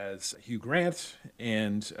well as Hugh Grant,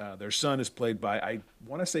 and their son is played by, I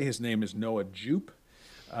want to say his name is Noah Jupe,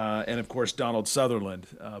 and of course Donald Sutherland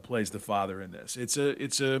plays the father in this. It's a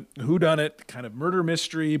whodunit kind of murder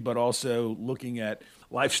mystery, but also looking at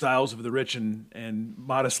lifestyles of the rich and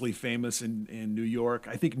modestly famous in New York.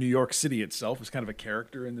 I think New York City itself is kind of a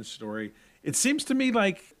character in this story. It seems to me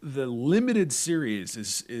like the limited series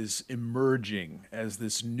is emerging as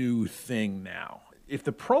this new thing now. If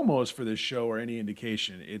the promos for this show are any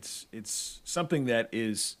indication, it's something that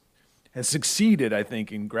has succeeded, I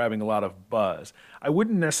think, in grabbing a lot of buzz. I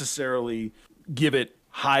wouldn't necessarily give it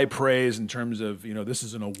high praise in terms of, this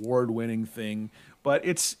is an award-winning thing, but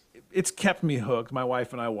it's kept me hooked. My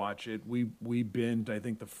wife and I watch it. We binged, I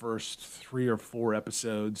think, the first 3 or 4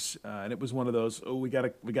 episodes, and it was one of those, we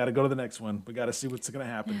gotta go to the next one. We gotta see what's gonna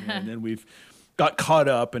happen here. And then we've got caught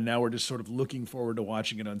up, and now we're just sort of looking forward to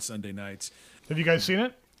watching it on Sunday nights. Have you guys seen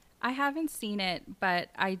it? I haven't seen it, but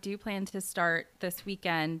I do plan to start this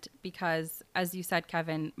weekend because, as you said,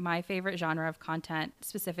 Kevin, my favorite genre of content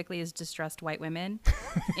specifically is distressed white women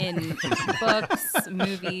in books,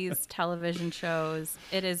 movies, television shows.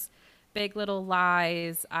 It is Big Little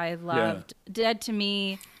Lies. I loved Dead to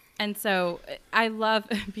Me. And so I love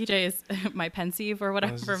BJ's my pensieve or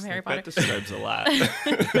whatever from Harry Potter. That describes a lot.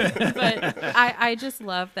 But I just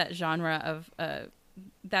love that genre of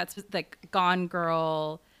that's like Gone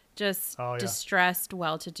Girl, just Oh, yeah. distressed,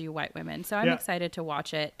 well-to-do white women. So I'm Yeah. excited to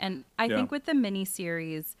watch it. And I Yeah. think with the mini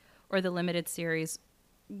series or the limited series,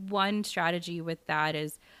 one strategy with that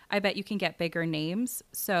is I bet you can get bigger names.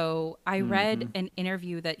 So I read an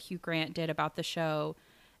interview that Hugh Grant did about the show,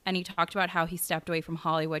 and he talked about how he stepped away from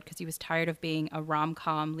Hollywood because he was tired of being a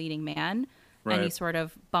rom-com leading man. And he Right. sort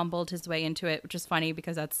of bumbled his way into it, which is funny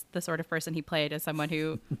because that's the sort of person he played, as someone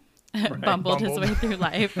who bumbled his way through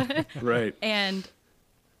life. Right. And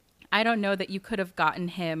I don't know that you could have gotten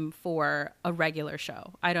him for a regular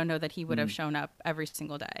show. I don't know that he would have shown up every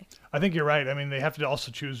single day. I think you're right. I mean, they have to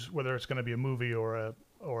also choose whether it's going to be a movie or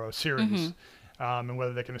a series, and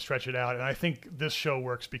whether they can stretch it out. And I think this show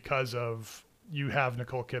works because of you have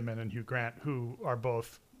Nicole Kidman and Hugh Grant, who are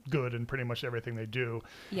both good in pretty much everything they do.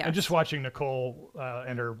 Yes. And just watching Nicole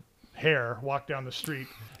and her hair walk down the street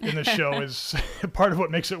in this show is part of what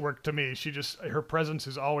makes it work to me. Her presence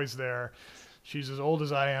is always there. She's as old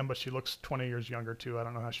as I am, but she looks 20 years younger too. I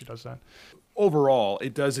don't know how she does that. Overall,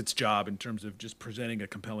 it does its job in terms of just presenting a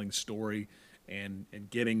compelling story and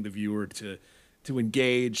getting the viewer to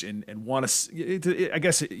engage and want to. I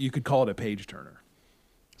guess you could call it a page turner.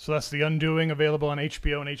 So that's The Undoing, available on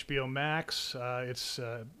HBO and HBO Max. It's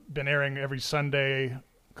been airing every Sunday,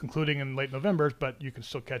 concluding in late November, but you can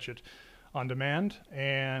still catch it on demand.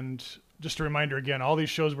 And just a reminder again, all these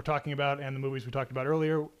shows we're talking about and the movies we talked about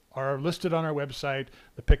earlier are listed on our website,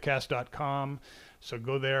 thepitcast.com. So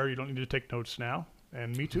go there. You don't need to take notes now.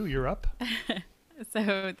 And me too, you're up.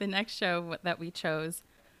 So the next show that we chose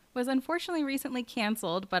was unfortunately recently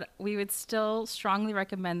canceled, but we would still strongly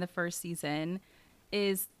recommend the first season,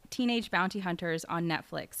 is Teenage Bounty Hunters on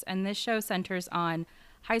Netflix. And this show centers on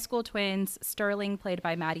high school twins, Sterling, played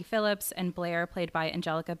by Maddie Phillips, and Blair, played by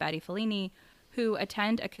Angelica Betty Fellini, who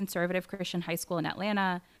attend a conservative Christian high school in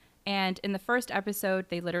Atlanta. And in the first episode,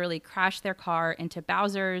 they literally crash their car into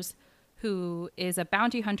Bowser's, who is a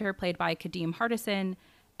bounty hunter played by Kadeem Hardison,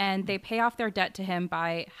 and they pay off their debt to him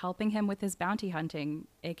by helping him with his bounty hunting,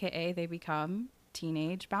 aka they become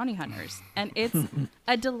teenage bounty hunters. And it's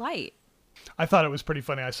a delight. I thought it was pretty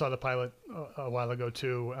funny. I saw the pilot a while ago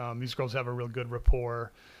too. These girls have a real good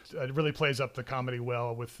rapport. It really plays up the comedy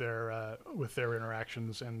well with their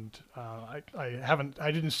interactions. And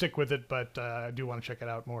I didn't stick with it, but I do want to check it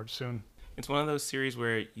out more soon. It's one of those series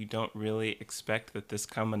where you don't really expect that this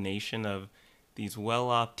combination of these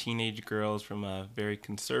well-off teenage girls from a very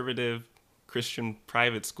conservative Christian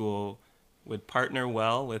private school would partner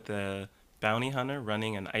well with a bounty hunter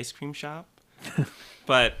running an ice cream shop.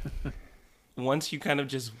 But once you kind of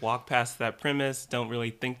just walk past that premise, don't really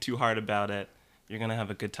think too hard about it, you're going to have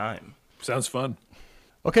a good time. Sounds fun.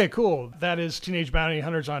 Okay, cool. That is Teenage Bounty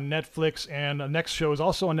Hunters on Netflix. And the next show is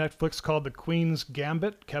also on Netflix called The Queen's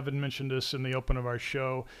Gambit. Kevin mentioned this in the open of our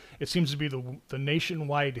show. It seems to be the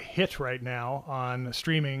nationwide hit right now on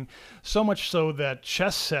streaming, so much so that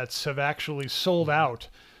chess sets have actually sold out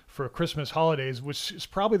for Christmas holidays, which is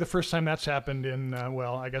probably the first time that's happened in,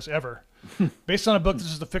 I guess ever. Based on a book,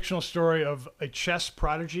 this is the fictional story of a chess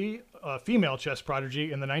prodigy, a female chess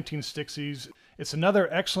prodigy in the 1960s. It's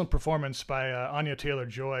another excellent performance by Anya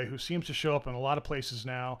Taylor-Joy, who seems to show up in a lot of places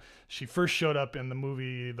now. She first showed up in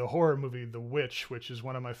the horror movie The Witch, which is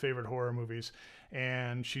one of my favorite horror movies.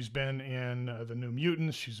 And she's been in The New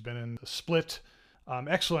Mutants. She's been in The Split.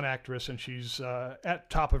 Excellent actress, and she's at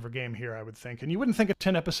top of her game here, I would think. And you wouldn't think a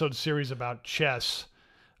 10-episode series about chess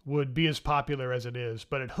would be as popular as it is,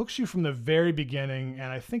 but it hooks you from the very beginning,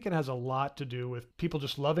 and I think it has a lot to do with people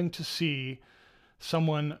just loving to see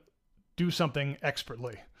someone do something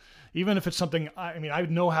expertly. Even if it's something, I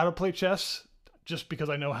know how to play chess just because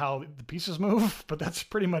I know how the pieces move, but that's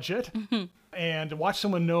pretty much it. And to watch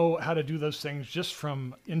someone know how to do those things just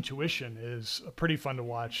from intuition is pretty fun to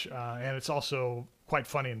watch, and it's also quite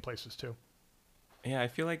funny in places too. Yeah, I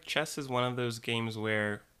feel like chess is one of those games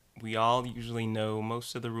where we all usually know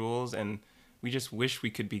most of the rules and we just wish we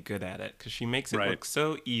could be good at it because she makes it look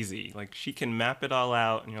so easy. Like she can map it all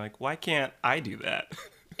out and you're like, why can't I do that?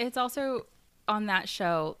 It's also on that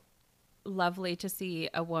show lovely to see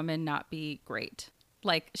a woman not be great.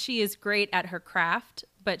 Like she is great at her craft,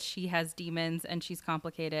 but she has demons and she's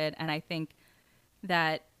complicated. And I think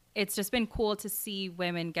that it's just been cool to see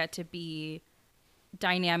women get to be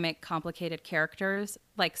dynamic, complicated characters.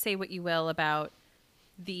 Like say what you will about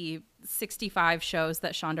the 65 shows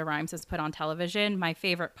that Shonda Rhimes has put on television. My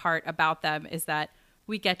favorite part about them is that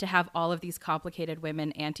we get to have all of these complicated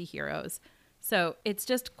women anti-heroes. So it's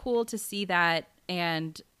just cool to see that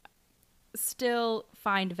and still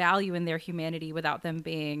find value in their humanity without them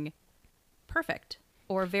being perfect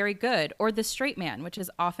or very good, or the straight man, which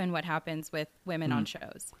is often what happens with women on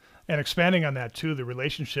shows. And expanding on that too, the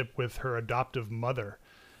relationship with her adoptive mother.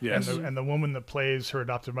 Yes. And the woman that plays her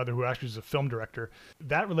adoptive mother, who actually is a film director,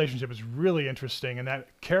 that relationship is really interesting. And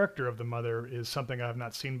that character of the mother is something I have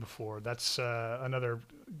not seen before. That's another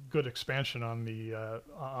good expansion on the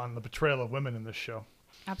portrayal of women in this show.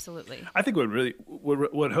 Absolutely. I think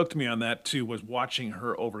what hooked me on that too was watching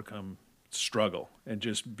her overcome struggle and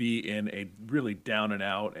just be in a really down and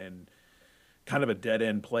out and kind of a dead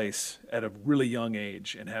end place at a really young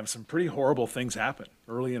age and have some pretty horrible things happen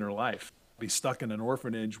early in her life. Be stuck in an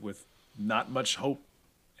orphanage with not much hope,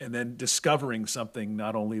 and then discovering something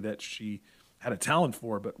not only that she had a talent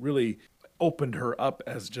for, but really opened her up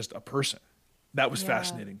as just a person. That was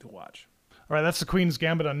fascinating to watch. All right, that's The Queen's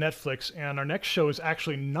Gambit on Netflix, and our next show is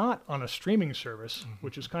actually not on a streaming service,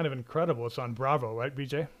 which is kind of incredible. It's on Bravo, right,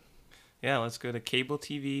 BJ? Yeah, let's go to cable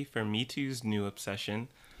TV for Me Too's new obsession.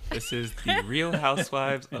 This is The Real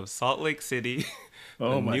Housewives of Salt Lake City,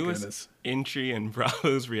 Oh the my newest goodness. entry in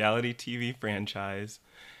Bravo's reality TV franchise.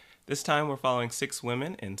 This time we're following 6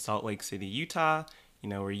 women in Salt Lake City, Utah. You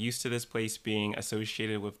know, we're used to this place being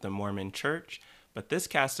associated with the Mormon Church, but this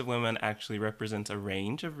cast of women actually represents a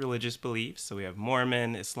range of religious beliefs. So we have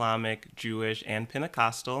Mormon, Islamic, Jewish, and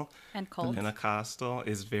Pentecostal. And cult. Pentecostal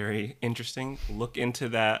is very interesting. Look into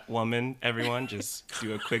that woman, everyone. Just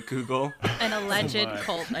do a quick Google. An alleged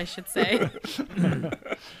cult, I should say.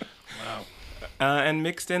 And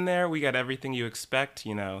mixed in there, we got everything you expect.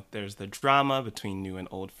 You know, there's the drama between new and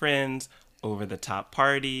old friends, over-the-top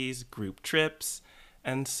parties, group trips,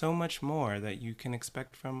 and so much more that you can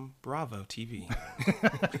expect from Bravo TV.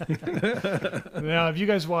 Now, have you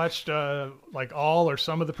guys watched like all or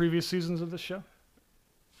some of the previous seasons of this show?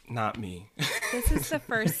 Not me. This is the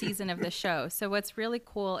first season of the show. So what's really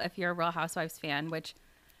cool if you're a Real Housewives fan, which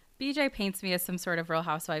BJ paints me as some sort of Real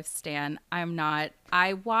Housewives stan. I'm not.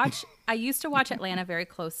 I used to watch Atlanta very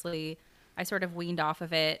closely. I sort of weaned off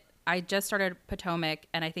of it. I just started Potomac,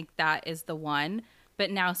 and I think that is the one.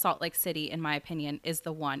 But now Salt Lake City, in my opinion, is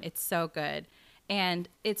the one. It's so good. And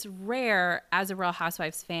it's rare as a Real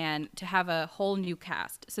Housewives fan to have a whole new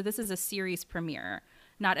cast. So this is a series premiere,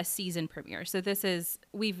 not a season premiere. So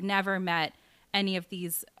we've never met any of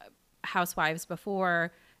these housewives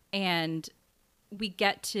before, and we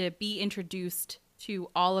get to be introduced to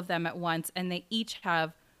all of them at once, and they each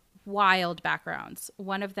have wild backgrounds.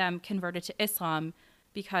 One of them converted to Islam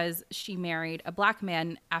because she married a black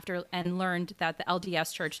man and learned that the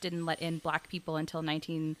LDS church didn't let in black people until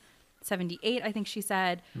 1978, I think she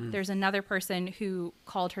said. There's another person who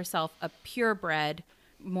called herself a purebred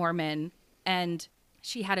Mormon, and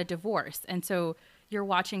she had a divorce. And so you're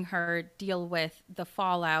watching her deal with the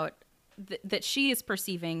fallout that she is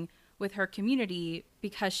perceiving with her community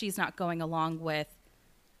because she's not going along with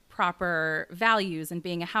proper values and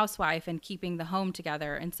being a housewife and keeping the home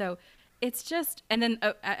together. And so it's just, and then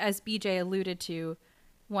as BJ alluded to,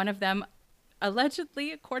 one of them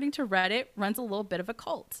allegedly, according to Reddit, runs a little bit of a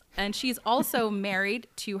cult. And she's also married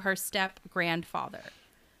to her step grandfather.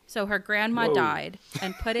 So her grandma died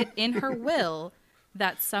and put it in her will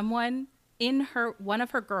that someone one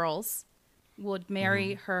of her girls would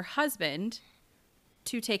marry her husband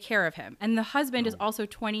to take care of him. And the husband is also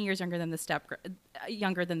 20 years younger than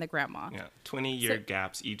the grandma. Yeah, 20-year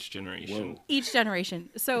gaps each generation. Each generation.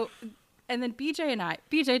 So, and then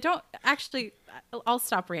BJ, don't actually, I'll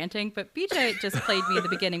stop ranting, but BJ just played me in the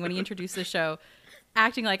beginning when he introduced the show,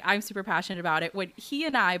 acting like I'm super passionate about it. When he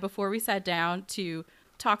and I, before we sat down to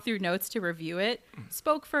talk through notes to review it,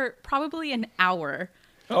 spoke for probably an hour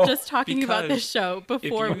just talking about this show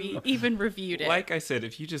before we even reviewed it. Like I said,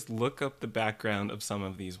 if you just look up the background of some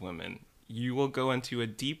of these women, you will go into a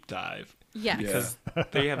deep dive. Yes. Because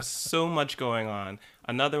they have so much going on.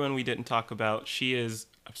 Another one we didn't talk about, she is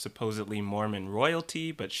supposedly Mormon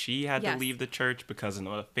royalty, but she had to leave the church because of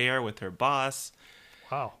an affair with her boss.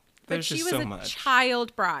 Wow. There's but she just was so a much.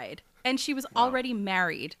 child bride, and she was already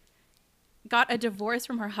married, got a divorce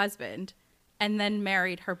from her husband, and then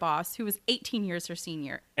married her boss, who was 18 years her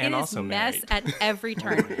senior. And it also is mess married. at every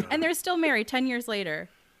turn. And they're still married 10 years later.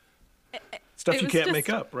 Stuff It you was can't just- make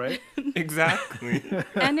up, right? Exactly.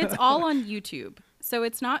 And it's all on YouTube. So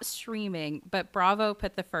it's not streaming, but Bravo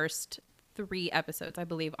put the first 3 episodes, I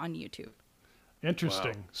believe, on YouTube.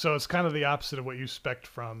 Interesting. Wow. So it's kind of the opposite of what you expect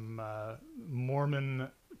from Mormon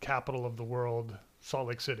capital of the world, Salt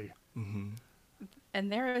Lake City.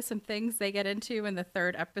 And there are some things they get into in the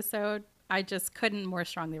 3rd episode. I just couldn't more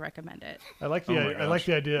strongly recommend it. I like Oh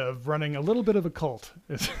the idea of running a little bit of a cult.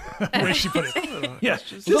 Is the way she put it. Yeah,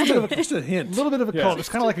 just a hint. A little bit of a cult. It's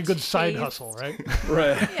kind of like a good side taste. hustle, right?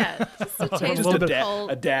 Right. Yeah, just a taste Just of a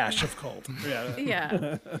cult. dash of cult. Yeah.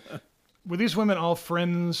 Yeah. Were these women all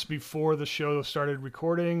friends before the show started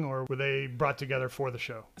recording, or were they brought together for the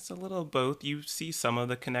show? It's a little of both. You see some of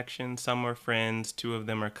the connections. Some are friends. 2 of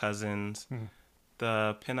them are cousins.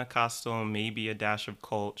 The Pentecostal, maybe a dash of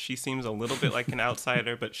cult. She seems a little bit like an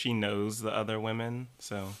outsider, but she knows the other women.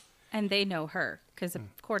 So, And they know her because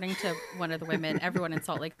according to one of the women, everyone in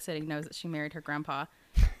Salt Lake City knows that she married her grandpa.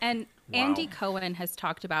 And Andy Cohen has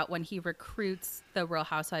talked about when he recruits the Real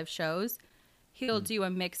Housewives shows, he'll do a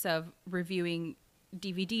mix of reviewing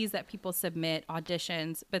DVDs that people submit,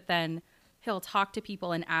 auditions, but then he'll talk to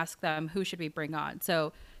people and ask them, who should we bring on?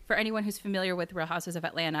 So for anyone who's familiar with Real Housewives of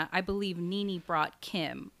Atlanta, I believe Nene brought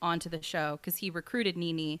Kim onto the show because he recruited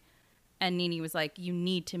Nene, and Nene was like, you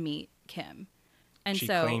need to meet Kim. And she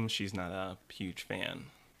so claims she's not a huge fan.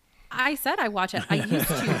 I said I watch it. I used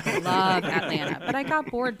to love Atlanta, but I got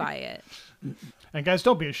bored by it. And guys,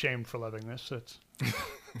 don't be ashamed for loving this.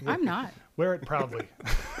 I'm not. Wear it proudly.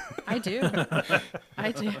 I do.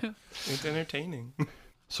 I do. It's entertaining.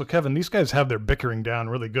 So Kevin, these guys have their bickering down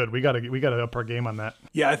really good. We gotta up our game on that.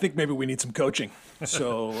 Yeah, I think maybe we need some coaching.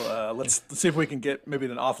 So let's see if we can get maybe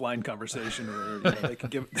an offline conversation, or they can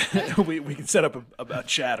give. we can set up a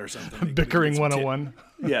chat or something. Bickering 101.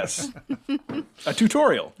 Yes, a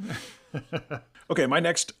tutorial. Okay, my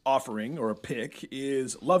next offering or a pick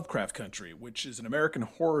is Lovecraft Country, which is an American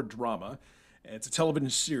horror drama. It's a television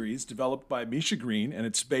series developed by Misha Green, and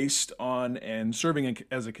it's based on and serving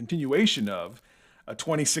as a continuation of a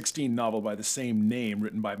 2016 novel by the same name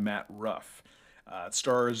written by Matt Ruff. It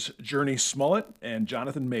stars Journey Smollett and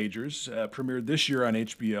Jonathan Majors, premiered this year on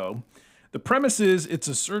HBO. The premise is it's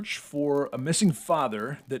a search for a missing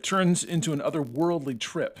father that turns into an otherworldly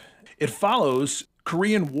trip. It follows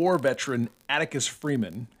Korean War veteran Atticus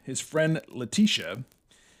Freeman, his friend Letitia,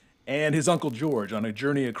 and his Uncle George on a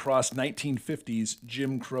journey across 1950s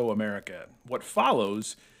Jim Crow America. What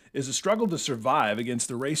follows is a struggle to survive against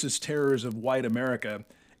the racist terrors of white America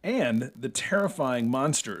and the terrifying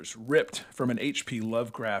monsters ripped from an H.P.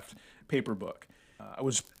 Lovecraft paper book. I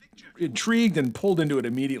was intrigued and pulled into it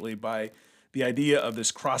immediately by the idea of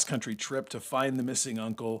this cross-country trip to find the missing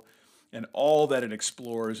uncle and all that it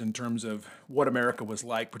explores in terms of what America was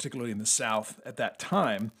like, particularly in the South at that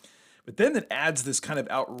time. But then it adds this kind of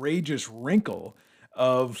outrageous wrinkle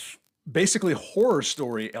of basically horror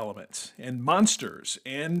story elements and monsters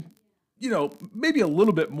and, maybe a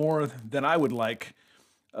little bit more than I would like.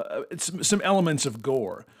 It's some elements of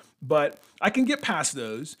gore, but I can get past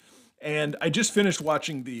those. And I just finished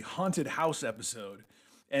watching the Haunted House episode,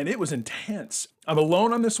 and it was intense. I'm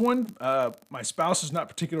alone on this one. My spouse is not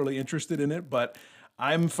particularly interested in it, but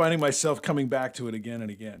I'm finding myself coming back to it again and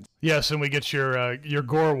again. Yes, and we get your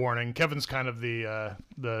gore warning. Kevin's kind of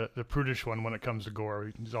the prudish one when it comes to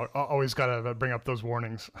gore. He's always got to bring up those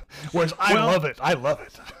warnings. Whereas I love it. I love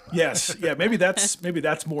it. Yes, yeah. Maybe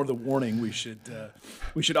that's more the warning we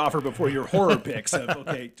should offer before your horror picks.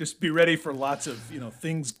 Okay, just be ready for lots of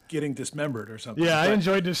things getting dismembered or something. Yeah, I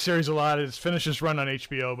enjoyed this series a lot. It's finished its run on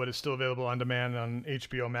HBO, but it's still available on demand on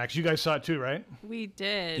HBO Max. You guys saw it too, right? We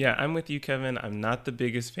did. Yeah, I'm with you, Kevin. I'm not the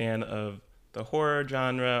biggest fan of the horror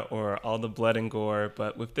genre or all the blood and gore,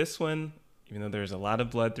 but with this one, even though there's a lot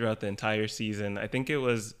of blood throughout the entire season, I think it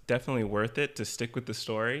was definitely worth it to stick with the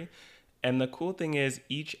story. And the cool thing is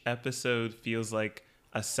each episode feels like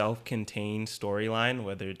a self-contained storyline,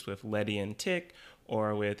 whether it's with Letty and Tick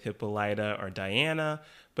or with Hippolyta or Diana,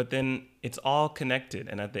 but then it's all connected.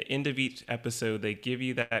 And at the end of each episode, they give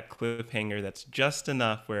you that cliffhanger that's just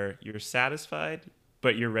enough where you're satisfied,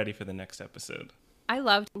 but you're ready for the next episode. I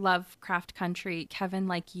loved Lovecraft Country. Kevin,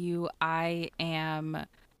 like you, I am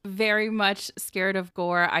very much scared of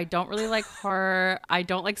gore. I don't really like horror. I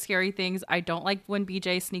don't like scary things. I don't like when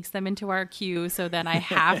BJ sneaks them into our queue, so then I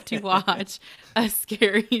have to watch a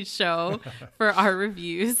scary show for our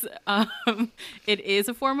reviews. It is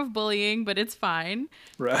a form of bullying, but it's fine.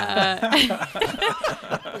 Right.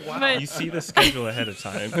 Wow. You see the schedule ahead of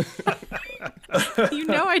time.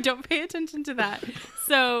 I don't pay attention to that.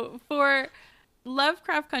 So for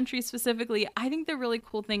Lovecraft Country specifically, I think the really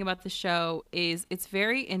cool thing about the show is it's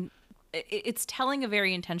telling a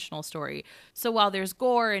very intentional story. So while there's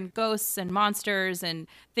gore and ghosts and monsters and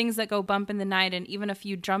things that go bump in the night and even a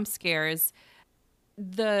few jump scares,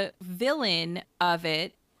 the villain of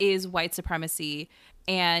it is white supremacy.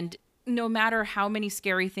 And no matter how many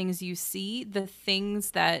scary things you see, the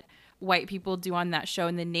things that white people do on that show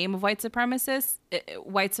in the name of white supremacy,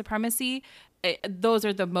 those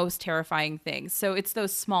are the most terrifying things. So it's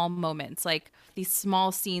those small moments, like these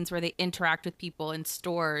small scenes where they interact with people in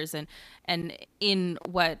stores and in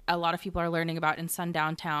what a lot of people are learning about in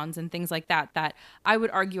sundown towns and things like that, that I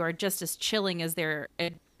would argue are just as chilling as their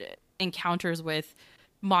encounters with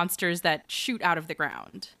monsters that shoot out of the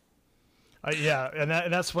ground. Yeah, and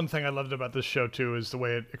that's one thing I loved about this show too, is the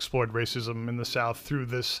way it explored racism in the South through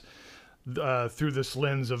this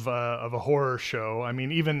lens of a horror show. I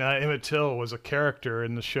mean, even Emmett Till was a character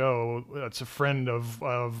in the show. It's a friend of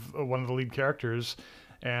one of the lead characters,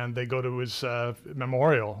 and they go to his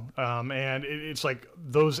memorial. And it's like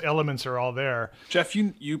those elements are all there. Jeff,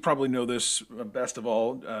 you probably know this best of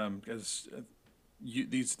all, because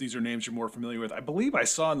these are names you're more familiar with. I believe I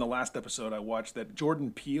saw in the last episode I watched that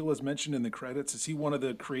Jordan Peele is mentioned in the credits. Is he one of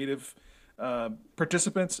the creative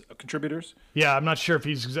participants, contributors? Yeah, I'm not sure if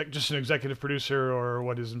he's just an executive producer or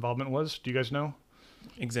what his involvement was. Do you guys know?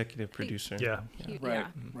 Executive producer. Yeah.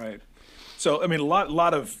 Right. So I mean, a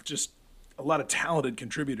lot of talented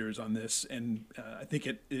contributors on this, and I think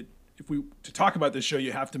if we to talk about this show,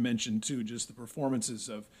 you have to mention too just the performances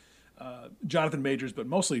of Jonathan Majors, but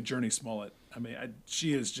mostly Jurnee Smollett. I mean,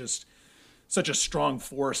 she is just such a strong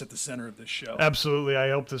force at the center of this show. Absolutely. I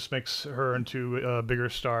hope this makes her into a bigger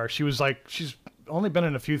star. She's only been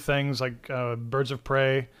in a few things like Birds of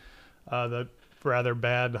Prey, the rather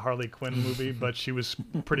bad Harley Quinn movie, but she was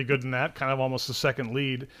pretty good in that, kind of almost the second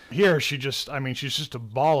lead. Here, she's just a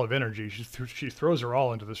ball of energy. She throws her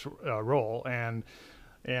all into this role, and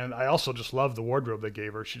I also just love the wardrobe they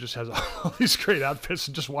gave her. She just has all these great outfits,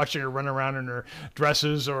 and just watching her run around in her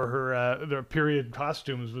dresses or her period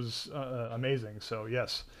costumes was amazing. So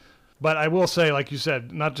yes, but I will say, like you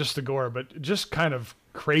said, not just the gore, but just kind of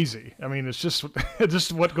crazy. I mean, it's just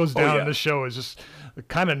what goes down in this show is just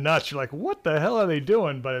kind of nuts. You're like, what the hell are they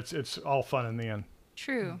doing? But it's all fun in the end.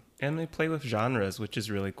 True. And they play with genres, which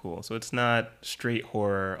is really cool. So it's not straight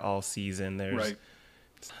horror all season. There's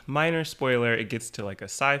minor spoiler, it gets to like a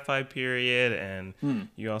sci-fi period, and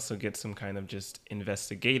you also get some kind of just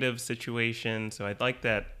investigative situation. So I'd like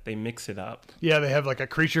that they mix it up. Yeah, they have like a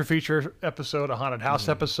creature feature episode, a haunted house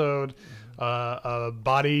episode, a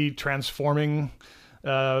body transforming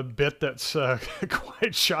bit that's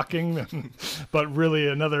quite shocking, but really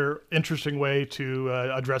another interesting way to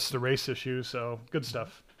address the race issue. So good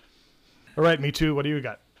stuff. All right, Me Too, what do you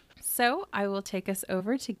got? So I will take us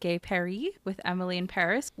over to Gay Paris with Emily in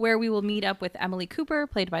Paris, where we will meet up with Emily Cooper,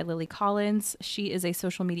 played by Lily Collins. She is a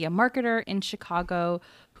social media marketer in Chicago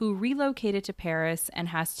who relocated to Paris and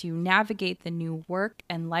has to navigate the new work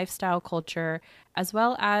and lifestyle culture, as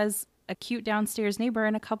well as a cute downstairs neighbor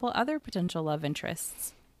and a couple other potential love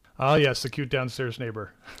interests. Oh, yes, the cute downstairs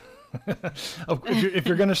neighbor. If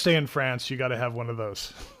you're going to stay in France, you got to have one of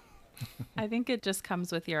those. I think it just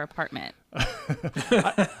comes with your apartment.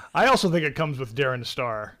 I also think it comes with Darren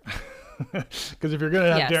Star. Because if you're going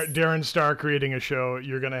to have Darren Star creating a show,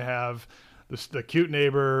 you're going to have the cute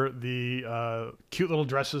neighbor, the cute little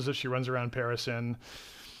dresses that she runs around Paris in.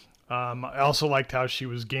 I also liked how she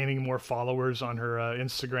was gaining more followers on her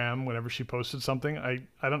Instagram whenever she posted something. I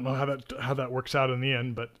don't know how that works out in the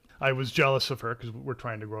end, but I was jealous of her because we're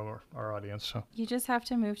trying to grow our audience. So you just have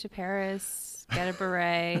to move to Paris, get a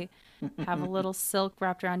beret, have a little silk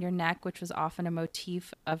wrapped around your neck, which was often a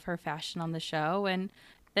motif of her fashion on the show, and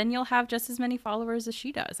then you'll have just as many followers as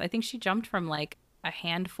she does. I think she jumped from like a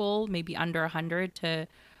handful, maybe under 100, to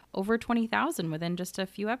over 20,000 within just a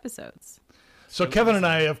few episodes. So Kevin and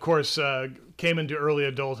I, of course, came into early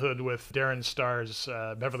adulthood with Darren Star's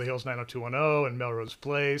Beverly Hills 90210 and Melrose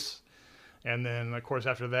Place. And then, of course,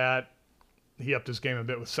 after that, he upped his game a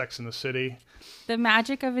bit with Sex and the City. The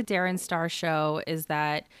magic of a Darren Star show is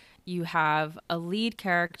that you have a lead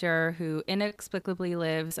character who inexplicably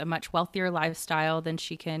lives a much wealthier lifestyle than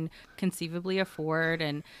she can conceivably afford,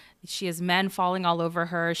 and she has men falling all over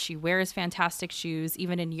her. She wears fantastic shoes.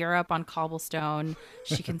 Even in Europe on cobblestone,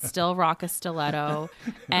 she can still rock a stiletto.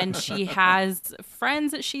 And she has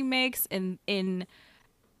friends that she makes in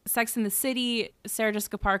Sex and the City. Sarah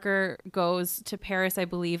Jessica Parker goes to Paris, I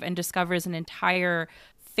believe, and discovers an entire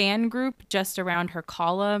fan group just around her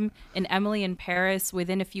column. In Emily in Paris,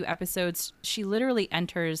 within a few episodes, she literally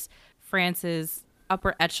enters France's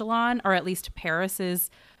upper echelon, or at least Paris's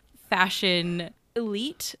fashion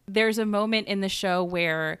elite. There's a moment in the show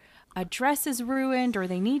where a dress is ruined or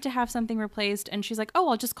they need to have something replaced, and she's like, oh,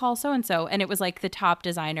 I'll just call so-and-so, and it was like the top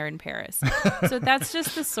designer in Paris. So that's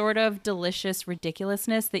just the sort of delicious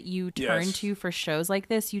ridiculousness that you turn to for shows like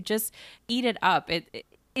this. You just eat it up.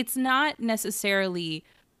 It's not necessarily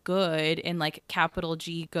good in like capital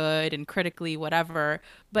G good and critically whatever,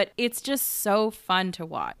 but it's just so fun to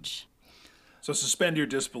watch. So suspend your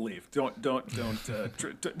disbelief. Don't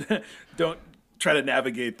try to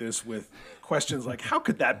navigate this with questions like, how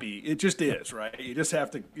could that be? It just is, right? You just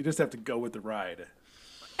have to go with the ride.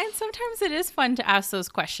 And sometimes it is fun to ask those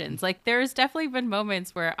questions. Like there's definitely been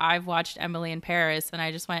moments where I've watched Emily in Paris and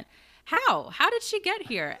I just went, how did she get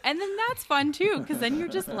here? And then that's fun too, because then you're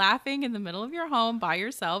just laughing in the middle of your home by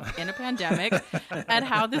yourself in a pandemic at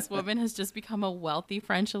how this woman has just become a wealthy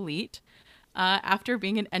French elite after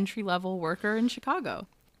being an entry-level worker in Chicago.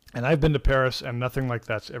 And I've been to Paris, and nothing like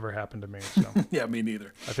that's ever happened to me. So Yeah, me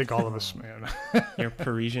neither. I think all of us, man. Your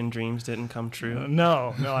Parisian dreams didn't come true.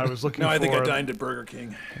 No, I was looking. I think I dined at Burger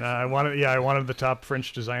King. I wanted the top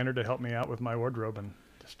French designer to help me out with my wardrobe, and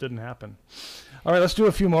this didn't happen. All right, let's do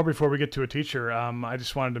a few more before we get to a teacher. I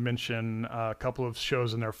just wanted to mention a couple of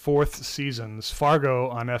shows in their fourth seasons. Fargo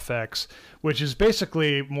on FX, which is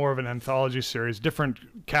basically more of an anthology series,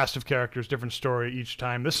 different cast of characters, different story each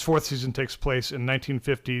time. This fourth season takes place in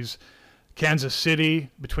 1950s Kansas City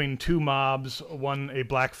between two mobs, one a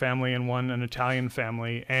black family and one an Italian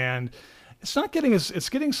family, and it's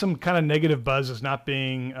getting some kind of negative buzz as not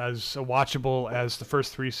being as watchable as the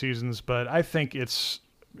first three seasons, but I think it's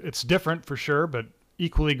different for sure, but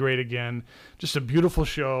equally great again. Just a beautiful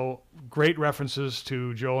show, great references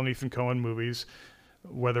to Joel and Ethan Coen movies,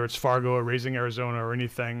 whether it's Fargo or Raising Arizona or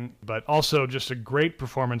anything, but also just a great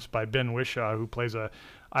performance by Ben Whishaw, who plays a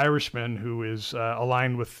Irishman who is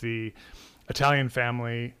aligned with the Italian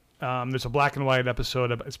family. There's a black and white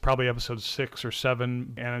episode. It's probably episode 6 or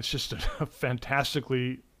 7, and it's just a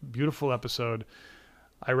fantastically beautiful episode.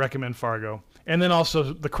 I recommend Fargo. And then also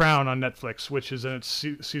The Crown on Netflix, which is in its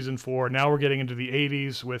season 4. Now we're getting into the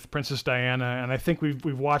 80s with Princess Diana, and I think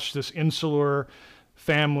we've watched this insular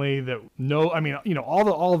family that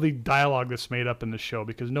all the dialogue that's made up in the show,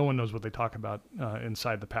 because no one knows what they talk about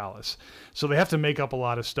inside the palace. So they have to make up a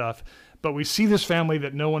lot of stuff. But we see this family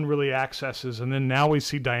that no one really accesses, and then now we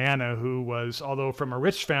see Diana, who was, although from a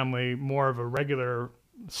rich family, more of a regular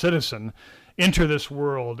citizen, enter this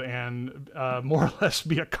world and more or less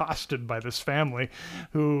be accosted by this family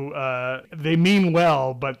who they mean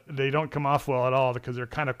well, but they don't come off well at all because they're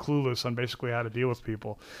kind of clueless on basically how to deal with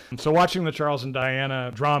people. And so watching the Charles and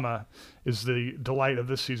Diana drama is the delight of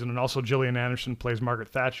this season. And also Gillian Anderson plays Margaret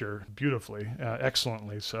Thatcher beautifully,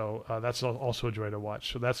 excellently. So that's also a joy to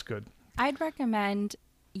watch. So that's good. I'd recommend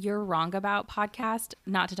You're Wrong About podcast,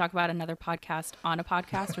 not to talk about another podcast on a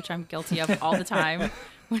podcast, which I'm guilty of all the time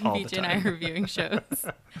when BJ and I are reviewing shows.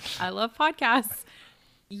 I love podcasts.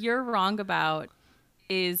 You're Wrong About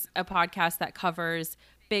is a podcast that covers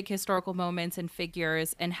big historical moments and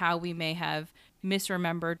figures and how we may have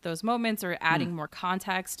misremembered those moments or adding more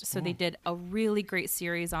context. So they did a really great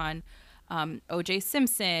series on O.J.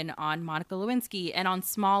 Simpson, on Monica Lewinsky, and on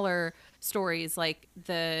smaller stories like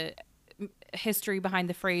the history behind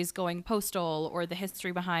the phrase going postal, or the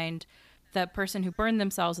history behind the person who burned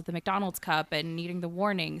themselves with the McDonald's cup and needing the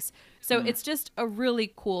warnings. So it's just a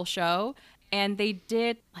really cool show. And they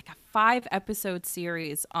did like a 5-episode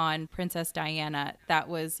series on Princess Diana that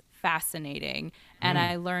was fascinating. And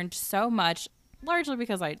I learned so much, largely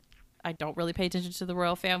because I don't really pay attention to the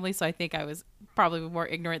royal family. So I think I was probably more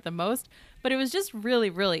ignorant than most. But it was just really,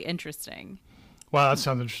 really interesting. Wow, that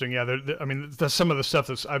sounds interesting. Yeah, that's some of the stuff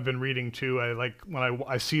that I've been reading too. I like when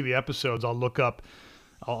I see the episodes, I'll look up,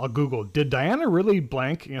 I'll Google, did Diana really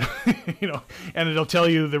blank? And it'll tell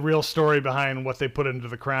you the real story behind what they put into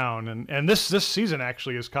The Crown. And this season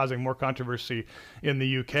actually is causing more controversy in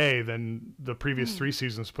the UK than the previous 3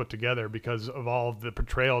 seasons put together because of all of the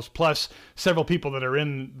portrayals. Plus, several people that are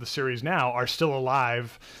in the series now are still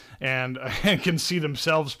alive and can see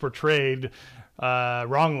themselves portrayed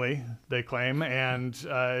wrongly, they claim, and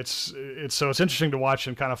it's interesting to watch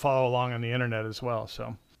and kind of follow along on the internet as well.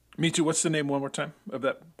 So, Me Too. What's the name one more time of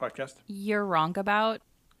that podcast? You're Wrong About.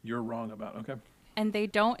 You're Wrong About. Okay. And they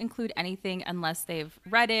don't include anything unless they've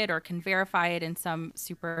read it or can verify it in some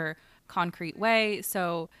super concrete way.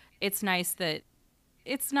 So it's nice that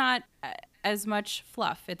it's not as much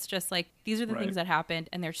fluff. It's just like, these are the things that happened,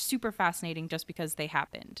 and they're super fascinating just because they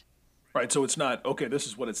happened. Right, so it's not, okay, this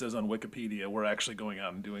is what it says on Wikipedia. We're actually going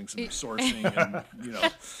out and doing some sourcing and,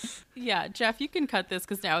 Yeah, Jeff, you can cut this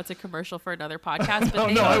because now it's a commercial for another podcast.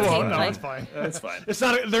 But I won't. No, it's fine. It's fine. It's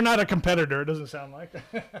not. They're not a competitor. It doesn't sound like.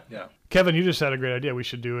 Yeah. Kevin, you just had a great idea. We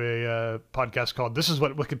should do a podcast called "This Is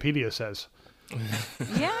What Wikipedia Says."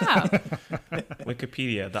 Yeah.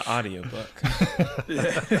 Wikipedia, the audiobook.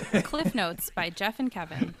 Cliff Notes by Jeff and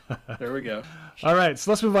Kevin. There we go. All right,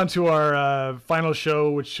 so let's move on to our final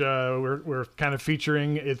show, which we're kind of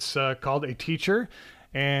featuring. It's called A Teacher,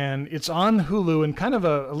 and it's on Hulu, and kind of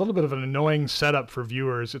a little bit of an annoying setup for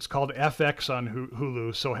viewers. It's called FX on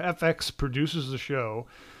Hulu. So FX produces the show,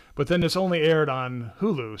 but then it's only aired on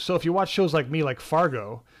Hulu. So if you watch shows like me, like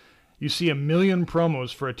Fargo, you see a million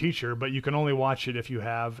promos for A Teacher, but you can only watch it if you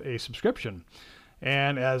have a subscription.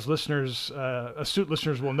 And as listeners, astute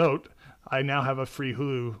listeners will note, I now have a free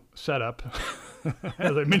Hulu setup,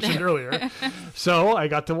 as I mentioned earlier. So I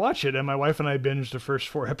got to watch it, and my wife and I binged the first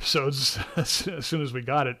 4 episodes as soon as we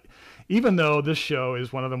got it, even though this show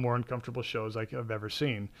is one of the more uncomfortable shows I've ever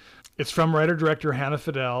seen. It's from writer-director Hannah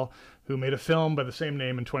Fidel, who made a film by the same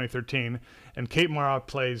name in 2013, and Kate Mara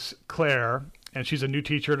plays Claire, and she's a new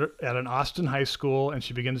teacher at an Austin high school, and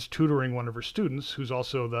she begins tutoring one of her students, who's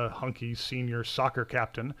also the hunky senior soccer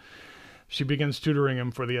captain. She begins tutoring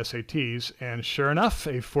him for the SATs, and sure enough,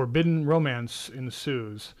 a forbidden romance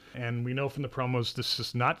ensues. And we know from the promos this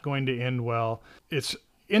is not going to end well. It's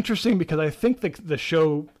interesting because I think the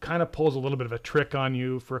show kind of pulls a little bit of a trick on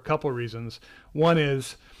you for a couple of reasons. One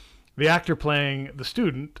is the actor playing the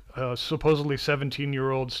student, a supposedly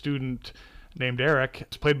 17-year-old student named Eric,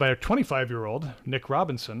 is played by a 25-year-old, Nick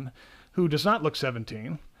Robinson, who does not look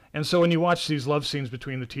 17. And so when you watch these love scenes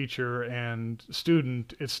between the teacher and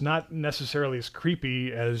student, it's not necessarily as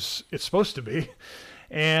creepy as it's supposed to be.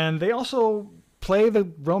 And they also play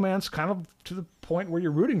the romance kind of to the point where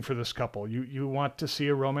you're rooting for this couple. You want to see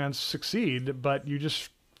a romance succeed, but you just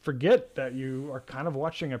forget that you are kind of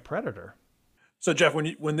watching a predator. So Jeff,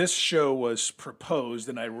 when this show was proposed,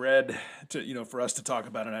 and I read for us to talk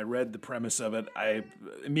about it, and I read the premise of it, I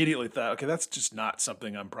immediately thought, okay, that's just not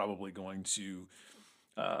something I'm probably going to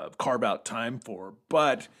carve out time for.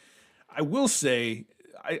 But I will say,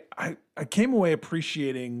 I came away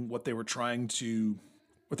appreciating what they were trying to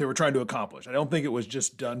accomplish. I don't think it was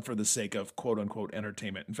just done for the sake of quote unquote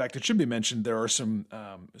entertainment. In fact, it should be mentioned there are some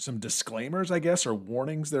disclaimers, I guess, or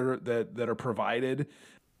warnings that are provided.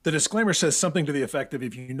 The disclaimer says something to the effect of,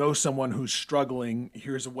 if you know someone who's struggling,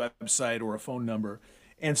 here's a website or a phone number.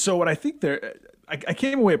 And so what I think I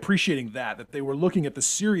came away appreciating that they were looking at the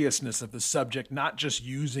seriousness of the subject, not just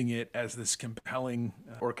using it as this compelling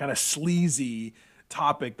or kind of sleazy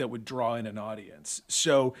topic that would draw in an audience.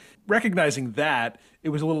 So recognizing that, it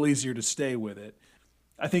was a little easier to stay with it.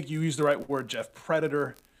 I think you used the right word, Jeff.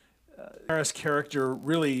 Predator. Sarah's character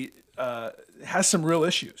really has some real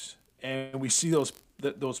issues, and we see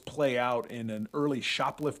those play out in an early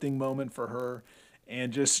shoplifting moment for her,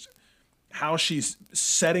 and just how she's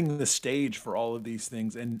setting the stage for all of these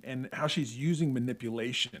things, and how she's using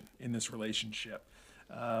manipulation in this relationship.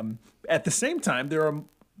 At the same time, there are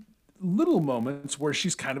little moments where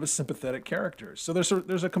she's kind of a sympathetic character. So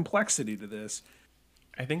there's a complexity to this.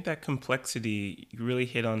 I think that complexity, you really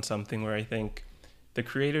hit on something where I think the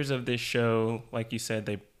creators of this show, like you said,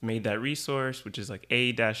 they made that resource, which is like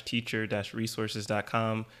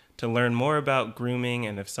a-teacher-resources.com, to learn more about grooming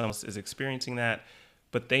and if someone else is experiencing that.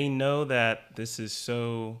 But they know that this is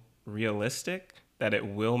so realistic that it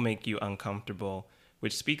will make you uncomfortable,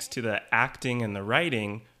 which speaks to the acting and the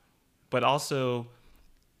writing, but also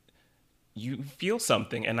you feel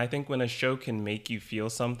something. And I think when a show can make you feel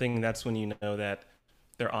something, that's when you know that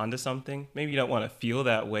they're onto something. Maybe you don't want to feel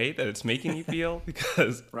that way that it's making you feel,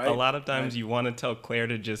 because a lot of times you want to tell Claire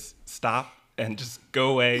to just stop and just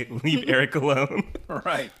go away, leave Eric alone.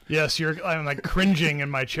 Right. Yes, I'm like cringing in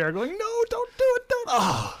my chair going, no, don't do it,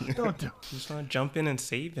 don't do it. You just want to jump in and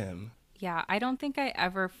save him. Yeah, I don't think I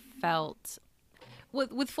ever felt...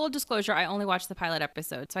 With full disclosure, I only watched the pilot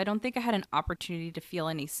episode, so I don't think I had an opportunity to feel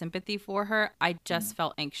any sympathy for her. I just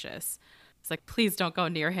felt anxious. It's like, please don't go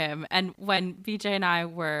near him. And when BJ and I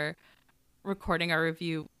were recording our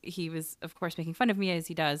review, he was, of course, making fun of me, as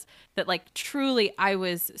he does, that like truly I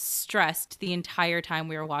was stressed the entire time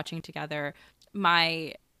we were watching together.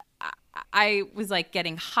 I was like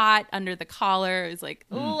getting hot under the collar. It was like,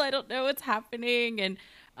 oh, I don't know what's happening. And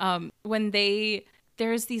when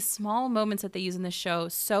there's these small moments that they use in the show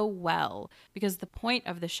so well, because the point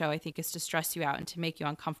of the show, I think, is to stress you out and to make you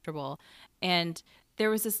uncomfortable. And there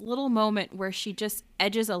was this little moment where she just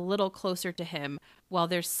edges a little closer to him while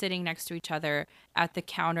they're sitting next to each other at the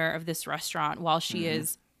counter of this restaurant while she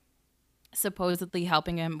is supposedly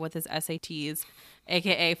helping him with his SATs,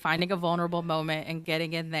 aka finding a vulnerable moment and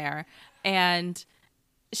getting in there. And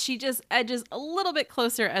she just edges a little bit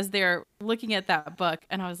closer as they're looking at that book.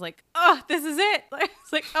 And I was like, oh, this is it. I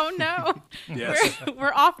was like, oh no, Yes.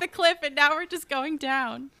 we're off the cliff and now we're just going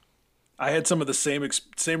down. I had some of the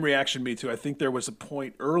same reaction me too. I think there was a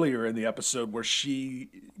point earlier in the episode where she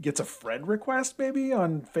gets a friend request maybe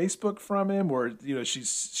on Facebook from him, or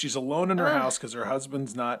she's alone in her house because her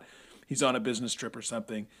husband's not. He's on a business trip or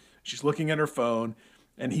something. She's looking at her phone,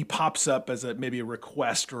 and he pops up as maybe a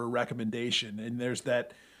request or a recommendation. And there's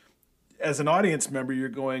that. As an audience member, you're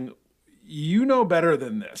going, you know better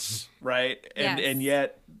than this, right? And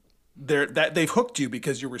yet they've hooked you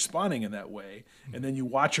because you're responding in that way, and then you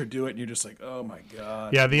watch her do it and you're just like, oh my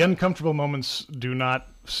god. Yeah, the uncomfortable moments do not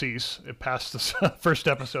cease past this first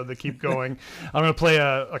episode. They keep going. I'm going to play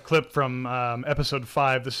a clip from episode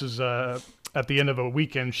 5. This is at the end of a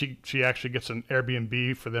weekend. She actually gets an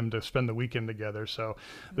Airbnb for them to spend the weekend together, so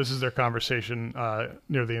this is their conversation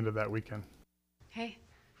near the end of that weekend. Hey,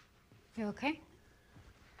 you okay?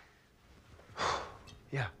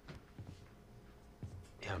 Yeah.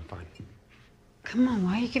 Yeah, I'm fine. Come on,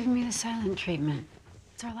 why are you giving me the silent treatment?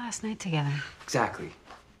 It's our last night together. Exactly.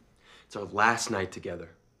 It's our last night together.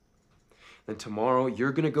 Then tomorrow,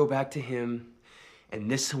 you're gonna go back to him,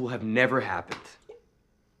 and this will have never happened.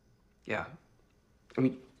 Yeah. I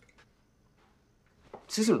mean,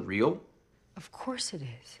 this isn't real. Of course it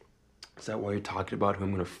is. Is that why you're talking about who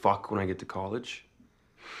I'm gonna fuck when I get to college?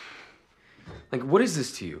 Like, what is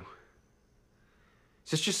this to you?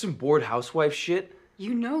 Is this just some bored housewife shit?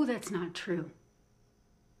 You know that's not true.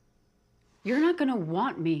 You're not gonna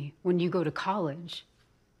want me when you go to college.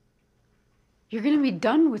 You're gonna be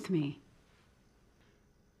done with me.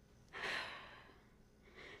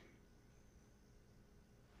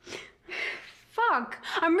 Fuck!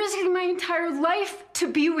 I'm risking my entire life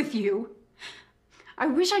to be with you. I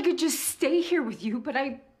wish I could just stay here with you, but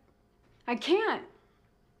I can't.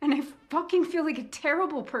 And I fucking feel like a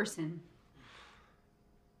terrible person.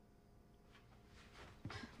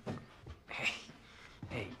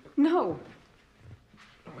 Hey. No.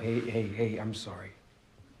 Hey, I'm sorry.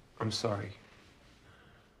 I'm sorry.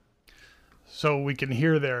 So we can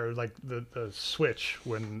hear there, like, the switch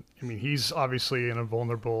when, I mean, he's obviously in a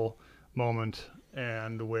vulnerable moment,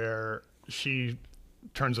 and where she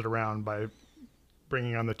turns it around by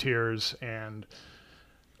bringing on the tears and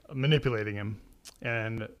manipulating him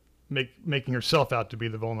and making herself out to be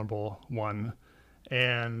the vulnerable one.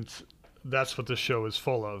 And that's what this show is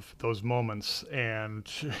full of, those moments. And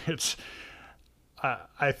it's,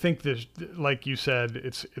 I think this, like you said,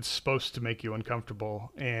 it's supposed to make you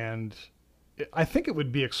uncomfortable. And I think it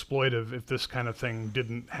would be exploitive if this kind of thing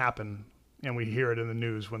didn't happen, and we hear it in the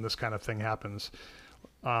news when this kind of thing happens.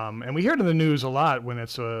 And we hear it in the news a lot when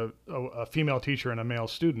it's a female teacher and a male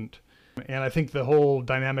student. And I think the whole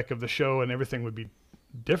dynamic of the show and everything would be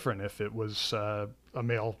different if it was a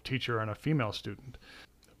male teacher and a female student.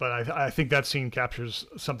 But I think that scene captures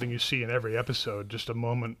something you see in every episode, just a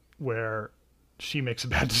moment where she makes a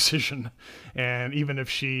bad decision. And even if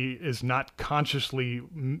she is not consciously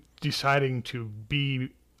deciding to be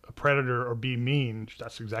a predator or be mean,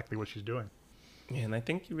 that's exactly what she's doing. Yeah, and I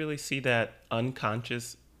think you really see that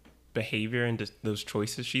unconscious behavior and those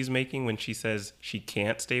choices she's making when she says she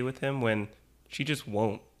can't stay with him, when she just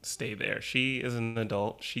won't stay there. She is an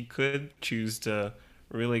adult. She could choose to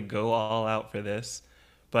really go all out for this,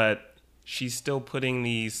 but she's still putting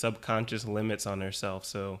these subconscious limits on herself.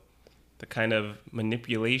 So the kind of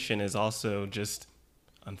manipulation is also just,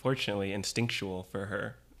 unfortunately, instinctual for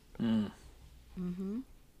her. Mm-hmm.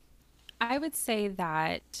 I would say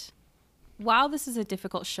that while this is a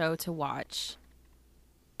difficult show to watch,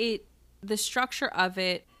 the structure of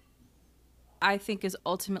it, I think, is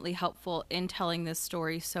ultimately helpful in telling this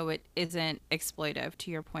story so it isn't exploitive,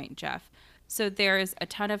 to your point, Jeff. So there's a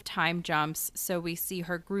ton of time jumps. So we see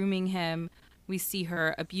her grooming him, we see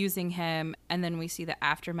her abusing him, and then we see the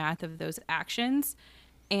aftermath of those actions.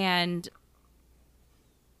 And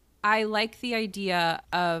I like the idea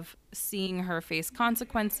of seeing her face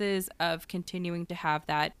consequences, of continuing to have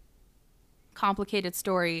that complicated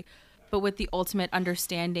story, but with the ultimate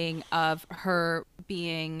understanding of her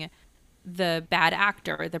being the bad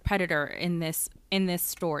actor, the predator in this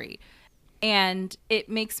story. And it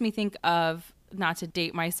makes me think of, not to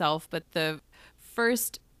date myself, but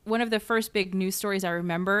one of the first big news stories I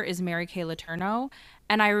remember is Mary Kay Letourneau.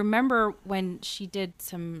 And I remember when she did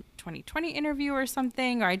some 2020 interview or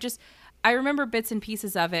something, or I remember bits and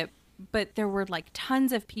pieces of it, but there were like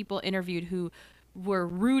tons of people interviewed who were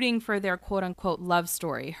rooting for their quote unquote love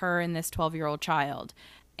story, her and this 12-year-old child.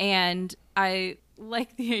 And I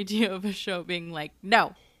like the idea of a show being like,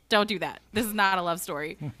 no, don't do that. This is not a love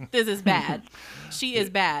story. This is bad. She is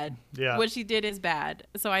bad. Yeah. What she did is bad.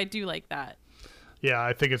 So I do like that. Yeah,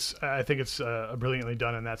 I think it's brilliantly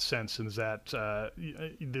done in that sense, is that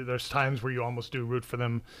there's times where you almost do root for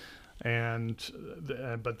them,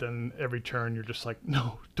 And but then every turn you're just like,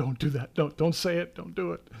 no, don't do that. Don't say it. Don't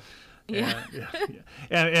do it. Yeah.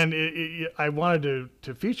 And I wanted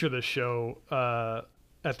to feature this show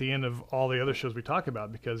at the end of all the other shows we talk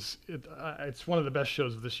about because it's one of the best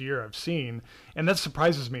shows of this year I've seen. And that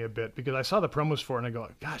surprises me a bit because I saw the promos for it and I go,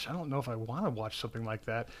 gosh, I don't know if I want to watch something like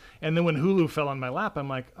that. And then when Hulu fell on my lap, I'm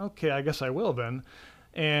like, okay, I guess I will then.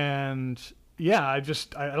 And yeah, I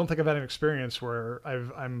don't think I've had an experience where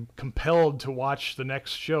I'm compelled to watch the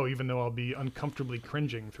next show, even though I'll be uncomfortably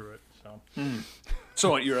cringing through it. So.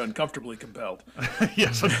 So you're uncomfortably compelled.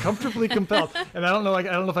 Yes, uncomfortably compelled. And I don't know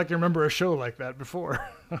if I can remember a show like that before.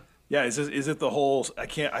 Yeah, is it the whole?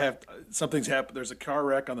 Something's happened. There's a car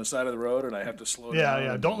wreck on the side of the road, and I have to slow down.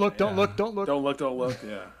 Yeah. Don't look. Don't look. Don't look.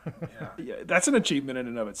 Yeah. That's an achievement in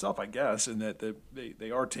and of itself, I guess, in that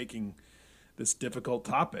they are taking this difficult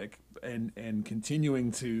topic and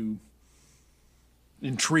continuing to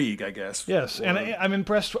intrigue, I guess. Yes, and I'm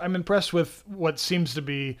impressed. I'm impressed with what seems to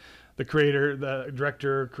be the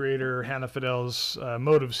director, Hannah Fidel's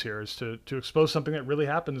motives here is to expose something that really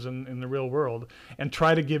happens in the real world and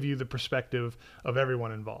try to give you the perspective of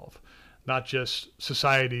everyone involved, not just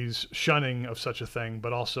society's shunning of such a thing,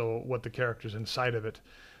 but also what the characters inside of it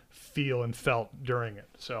feel and felt during it.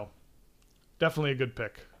 So definitely a good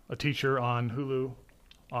pick. A Teacher on Hulu,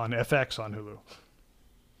 on FX on Hulu.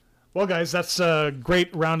 Well, guys, that's a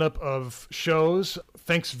great roundup of shows.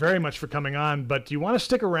 Thanks very much for coming on. But do you want to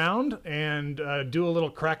stick around and do a little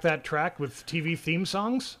Crack That Track with TV theme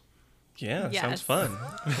songs? Yeah, Yes. sounds fun.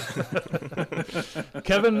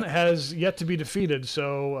 Kevin has yet to be defeated,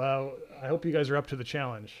 so I hope you guys are up to the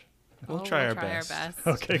challenge. We'll try our best.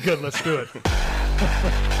 Okay, good. Let's do it.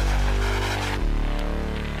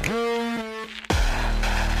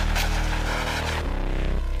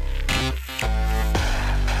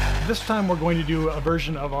 This time we're going to do a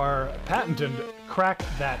version of our patented Crack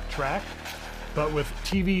That Track, but with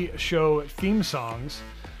TV show theme songs.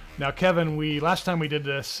 Now, Kevin, last time we did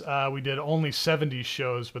this, we did only 70s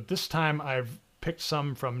shows, but this time I've picked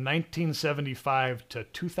some from 1975 to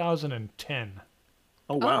 2010.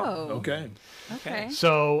 Oh, wow. Oh. Okay.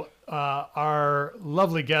 So our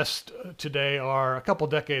lovely guests today are a couple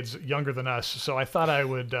decades younger than us, so I thought I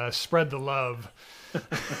would spread the love.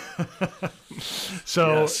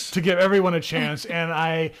 So Yes. to give everyone a chance, and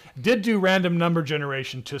I did do random number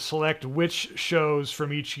generation to select which shows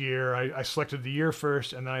from each year. I selected the year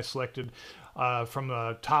first, and then I selected from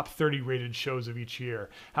the top 30 rated shows of each year.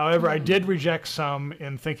 However, I did reject some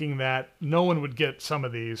in thinking that no one would get some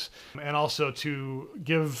of these, and also to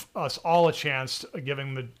give us all a chance,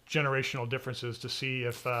 given the generational differences, to see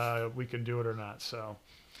if we can do it or not. So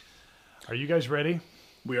are you guys ready?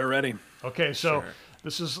 We are ready. Okay, so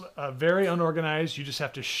this is very unorganized. You just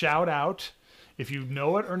have to shout out if you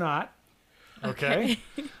know it or not. Okay?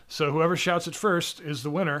 So whoever shouts it first is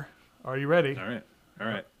the winner. Are you ready? All right.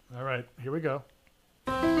 All right, here we go.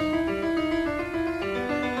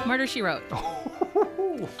 Murder, She Wrote.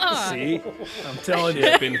 See? I'm telling you.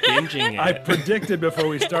 I've been binging it. I predicted before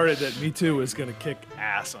we started that Me Too was going to kick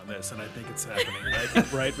ass on this, and I think it's happening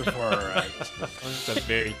right before our eyes. It's a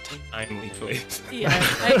very timely choice. Yeah,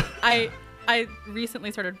 I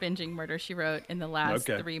recently started binging Murder, She Wrote in the last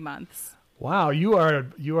 3 months. Wow, you are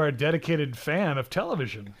a dedicated fan of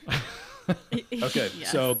television. Okay,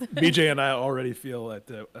 Yes. so BJ and I already feel at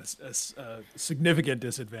a significant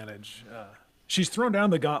disadvantage. She's thrown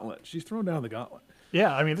down the gauntlet.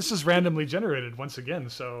 Yeah, I mean, this is randomly generated once again,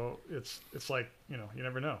 so it's like, you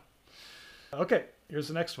never know. Okay, here's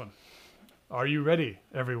the next one. Are you ready,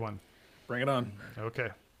 everyone? Bring it on.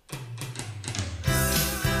 Okay.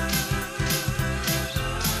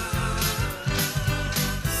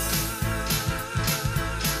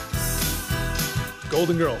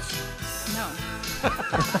 Golden Girls. No.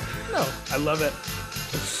 No. I love it.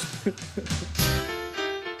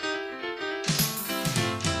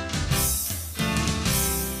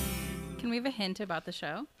 Can we have a hint about the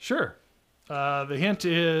show? Sure. The hint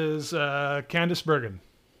is Candice Bergen.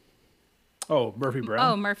 Oh, Murphy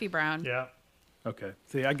Brown. Oh, Murphy Brown. Yeah. Okay.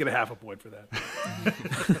 See, I get a half a point for that.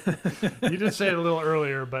 You did say it a little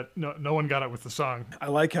earlier, but no one got it with the song. I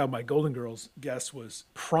like how my Golden Girls guess was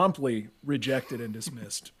promptly rejected and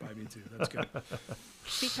dismissed by Me Too. That's good.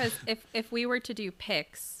 Because if we were to do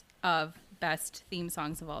picks of best theme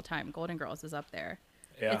songs of all time, Golden Girls is up there.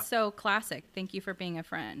 Yeah. It's so classic. Thank You for Being a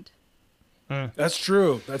Friend. That's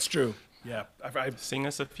true. Yeah. Sing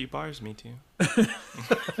us a few bars, Me Too.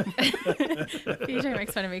 BJ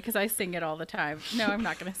makes fun of me because I sing it all the time. No, I'm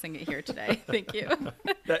not going to sing it here today. Thank you.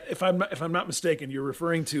 If I'm not mistaken, you're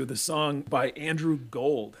referring to the song by Andrew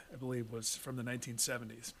Gold, I believe was from the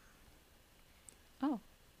 1970s. Oh.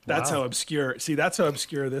 That's Wow. how obscure. See, that's how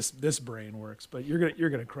obscure this brain works. But you're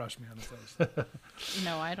gonna crush me on this list.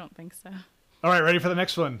 No, I don't think so. All right, ready for the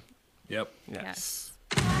next one? Yep. Yes.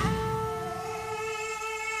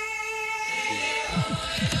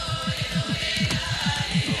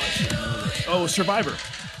 Oh, Survivor.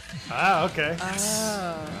 Ah, okay.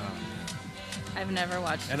 I've never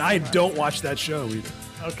watched. And this I before. don't watch that show either.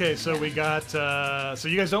 Okay, so we got. So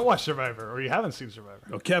you guys don't watch Survivor, or you haven't seen Survivor?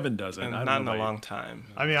 No, Kevin doesn't. And I don't not know in a about you. long time.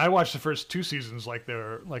 I mean, I watched the first 2 seasons like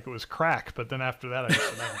it was crack, but then after that, I just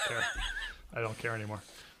said I don't care. I don't care anymore.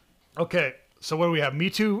 Okay, so what do we have? Me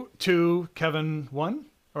Too 2, Kevin 1,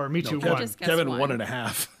 or Me Too 1? Just guess Kevin one.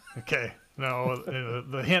 1.5. Okay, no,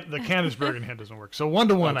 the hint, the Candice hint doesn't work. So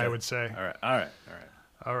 1-1, I would say. All right.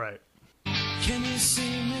 All right. Can you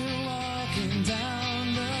see me walking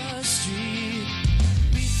down the street?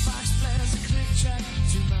 Beatbox plays a click track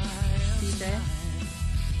to my DJ.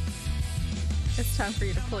 It's time for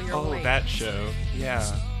you to pull your Oh, weight. that show. Yeah.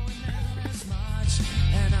 march,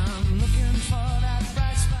 and I'm looking for that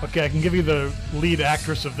bright spot. Okay, I can give you the lead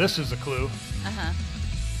actress of this as a clue.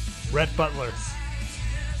 Rhett Butler.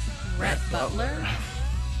 Rhett Butler.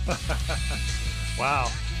 Wow.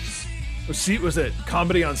 Was it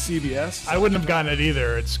comedy on CBS? I wouldn't have gotten it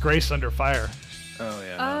either. It's Grace Under Fire. Oh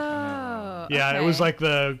yeah. Oh. Yeah, it was okay. like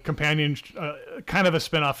the companion, kind of a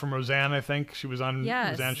spinoff from Roseanne, I think. She was on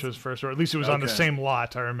Yes. Roseanne shows first, or at least it was on the Okay. same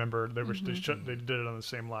lot. I remember they did it on the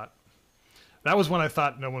same lot. That was one I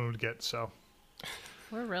thought no one would get. So,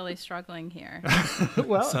 We're really struggling here.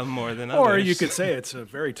 well, Some more than others. Or you could say it's a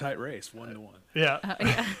very tight race, 1-1. yeah.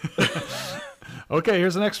 Yeah. Okay,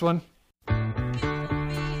 here's the next one.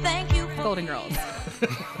 Thank you. Golden Girls.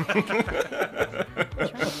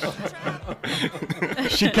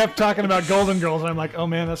 She kept talking about Golden Girls, and I'm like, oh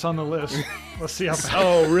man, that's on the list. Let's see how.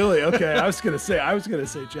 Oh, really? Okay. I was gonna say,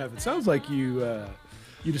 Jeff. It sounds like you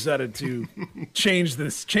decided to change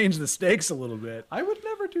the stakes a little bit. I would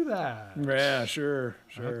never do that. Yeah, sure.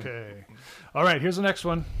 Okay. All right, here's the next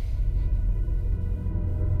one.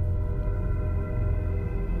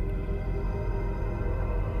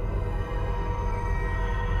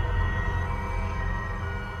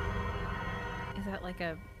 Is that like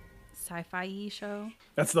a sci-fi show?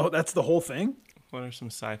 That's the whole thing. What are some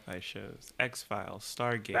sci-fi shows? X-Files,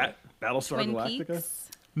 Stargate. Battlestar Twin Galactica. Peaks?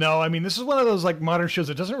 No, I mean this is one of those like modern shows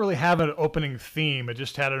that doesn't really have an opening theme. It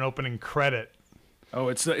just had an opening credit Oh,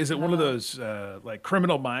 is it one of those like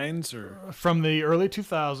Criminal Minds or? from the early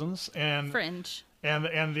 2000s, and Fringe.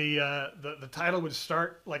 the title would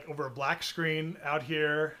start like over a black screen out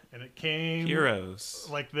here, and it came Heroes.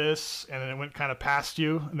 like this, and then it went kind of past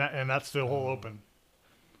you, and that's the whole open.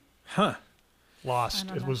 Huh.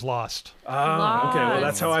 Lost. It was Lost. Ah, okay. Well, Lost.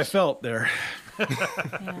 that's how I felt there.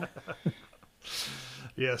 Yeah.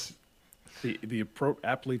 Yes. The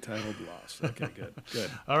aptly titled Lost. Okay, good.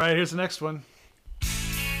 All right, here's the next one.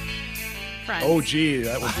 Friends. Oh, gee,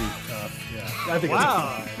 that would be tough. Yeah, I think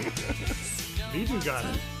Wow. Me too got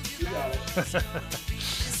it.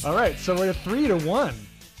 All right, so we're 3-1.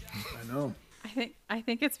 I know. I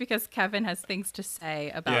think it's because Kevin has things to say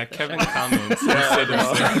about Yeah, the Kevin show. comments instead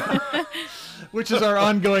of Which is our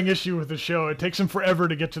ongoing issue with the show. It takes him forever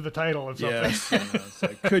to get to the title of something. Yes. I know. It's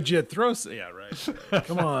like, could you throw? Yeah, right.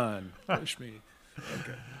 Come on, push me.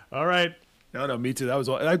 Okay. All right. No, me too. That was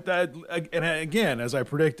all. And again, as I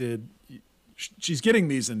predicted, she's getting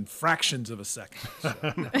these in fractions of a second. So.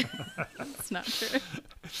 It's not true.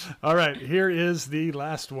 All right, here is the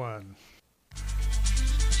last one.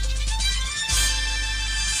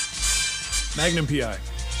 Magnum PI.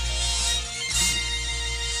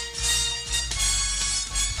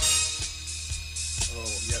 Oh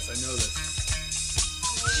yes, I know this.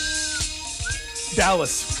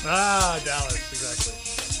 Dallas. Ah, Dallas, exactly.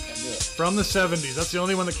 From the 70s. That's the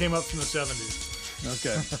only one that came up from the 70s.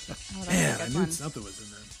 Okay. Oh, that's Man, a I good knew one. something was in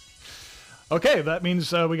there. Okay, that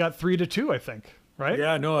means we got 3-2, I think, right?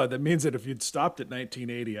 Yeah, no, that means that if you'd stopped at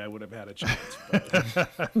 1980, I would have had a chance. But,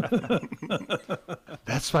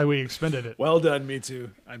 That's why we expended it. well done, me too.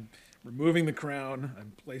 I'm removing the crown.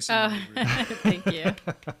 I'm placing it over here. Thank you.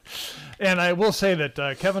 And I will say that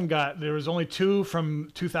Kevin there was only 2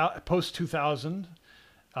 from post 2000.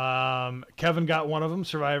 Kevin got one of them,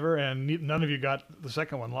 Survivor, and none of you got the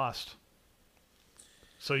second one, Lost.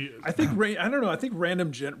 So I think I don't know. I think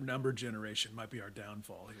random number generation might be our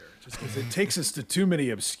downfall here, just because it takes us to too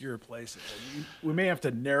many obscure places. We may have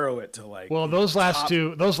to narrow it to like. well, those last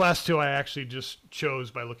two I actually just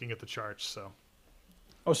chose by looking at the charts. So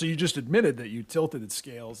Oh, so you just admitted that you tilted the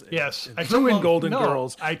scales. Yes. and threw in Golden No,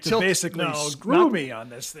 Girls I to tilt- basically no, screw not- me on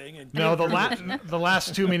this thing. And No, the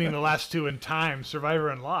last two, meaning the last two in time, Survivor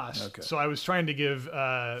and Lost. Okay. So I was trying to give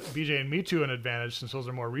BJ and Me Too an advantage since those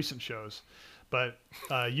are more recent shows. But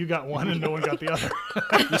you got one and no one got the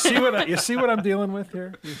other. you see what I'm dealing with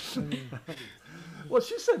here? Well,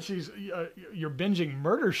 she said you're binging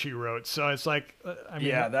Murder, She Wrote. So it's like,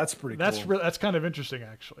 Yeah, that's pretty cool. That's kind of interesting,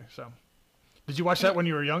 actually. So, did you watch that when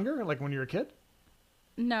you were younger, like when you were a kid?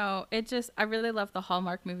 No, I really love the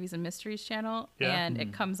Hallmark Movies and Mysteries channel, Yeah. and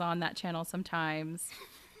it comes on that channel sometimes.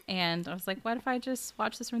 And I was like, what if I just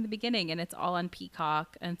watch this from the beginning? And it's all on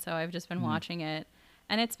Peacock, and so I've just been watching it,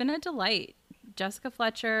 and it's been a delight. Jessica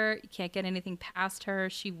Fletcher, you can't get anything past her.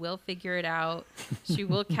 She will figure it out. She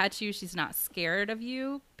will catch you. She's not scared of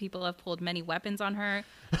you. People have pulled many weapons on her.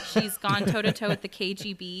 She's gone toe-to-toe with the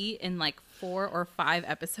KGB in like 4 or 5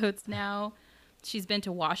 episodes now. She's been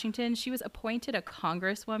to Washington. She was appointed a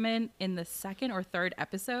congresswoman in the 2nd or 3rd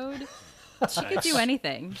episode. She could do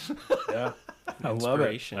anything. Yeah, I love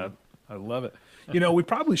it. Inspiration. I love it. You know, we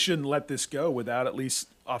probably shouldn't let this go without at least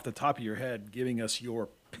off the top of your head giving us your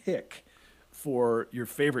pick for your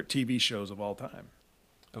favorite TV shows of all time.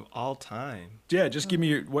 Of all time. Yeah, just give me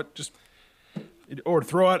your or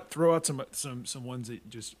throw out some ones that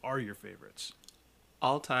just are your favorites.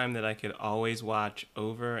 All time that I could always watch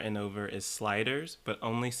over and over is Sliders, but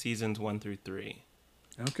only seasons 1 through 3.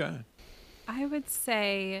 Okay. I would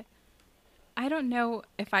say, I don't know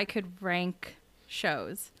if I could rank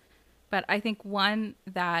shows, but I think one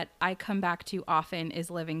that I come back to often is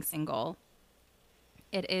Living Single.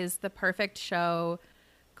 It is the perfect show.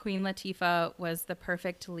 Queen Latifah was the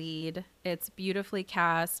perfect lead. It's beautifully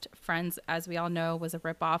cast. Friends, as we all know, was a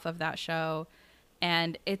ripoff of that show.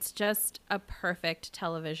 And it's just a perfect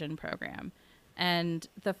television program. And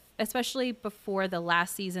especially before the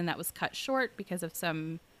last season that was cut short because of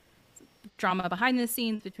some drama behind the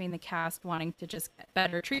scenes between the cast wanting to just get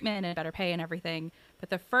better treatment and better pay and everything.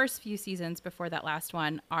 But the first few seasons before that last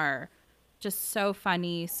one are just so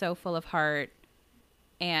funny, so full of heart.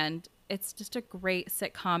 And it's just a great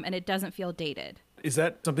sitcom, and it doesn't feel dated. Is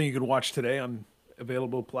that something you could watch today on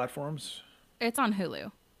available platforms? It's on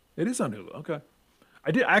Hulu. It is on Hulu. Okay. I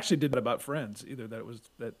actually did that about Friends. Either that it was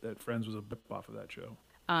that Friends was a bit off of that show.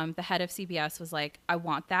 The head of CBS was like, I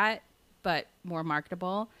want that, but more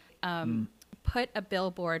marketable. Put a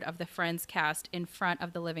billboard of the Friends cast in front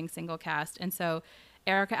of the Living Single cast. And so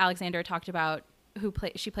Erica Alexander talked about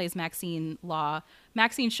she plays Maxine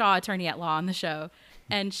Shaw, attorney at law on the show.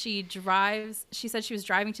 And she said she was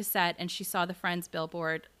driving to set and she saw the Friends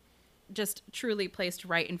billboard just truly placed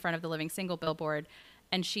right in front of the Living Single billboard.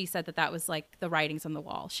 And she said that was like the writings on the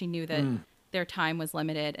wall. She knew that their time was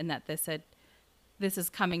limited and that this is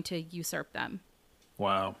coming to usurp them.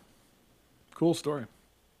 Wow. Cool story.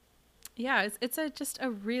 Yeah, it's just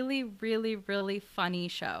a really, really, really funny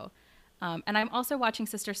show. And I'm also watching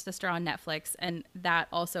Sister Sister on Netflix, and that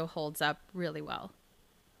also holds up really well.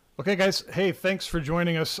 Okay, guys. Hey, thanks for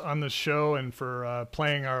joining us on this show and for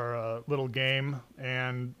playing our little game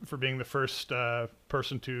and for being the first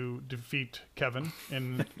person to defeat Kevin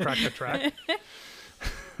in Crack the Track.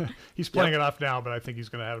 He's playing it off now, but I think he's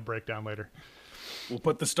going to have a breakdown later. We'll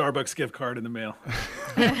put the Starbucks gift card in the mail.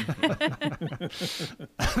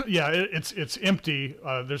 Yeah, it's empty.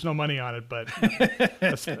 There's no money on it, but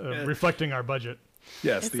that's reflecting our budget.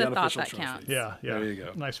 Yes, It's the the thought unofficial that trophy. counts. Yeah. There you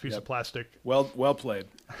go. Nice piece of plastic. Well played.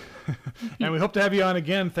 And we hope to have you on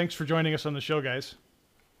again. Thanks for joining us on the show, guys.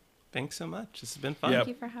 Thanks so much. This has been fun. Yep.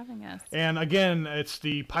 Thank you for having us. And again, it's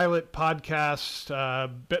the Pilot Podcast.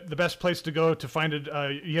 The best place to go to find it.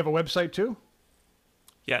 You have a website too?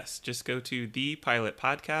 Yes, just go to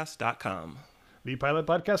thepilotpodcast.com. The Pilot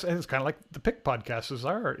Podcast, and it's kind of like the Pick Podcast is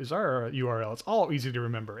our URL. It's all easy to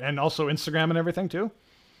remember, and also Instagram and everything too.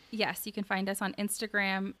 Yes, you can find us on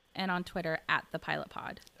Instagram and on Twitter at The Pilot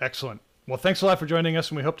Pod. Excellent. Well, thanks a lot for joining us,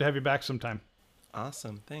 and we hope to have you back sometime.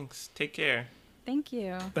 Awesome. Thanks. Take care. Thank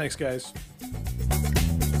you. Thanks, guys.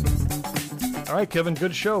 All right, Kevin,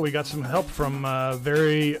 good show. We got some help from a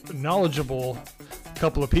very knowledgeable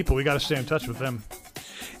couple of people. We got to stay in touch with them.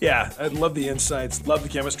 Yeah, I love the insights, love the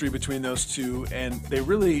chemistry between those two, and they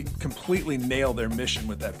really completely nail their mission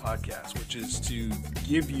with that podcast, which is to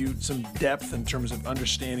give you some depth in terms of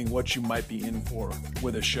understanding what you might be in for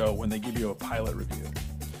with a show when they give you a pilot review.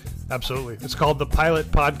 Absolutely. It's called The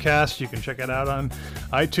Pilot Podcast. You can check it out on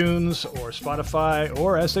iTunes or Spotify,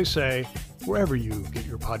 or as they say, wherever you get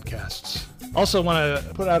your podcasts. Also want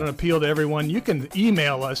to put out an appeal to everyone. You can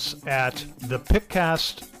email us at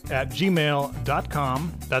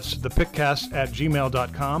thepicast@gmail.com. That's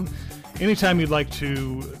thepicast@gmail.com. Anytime you'd like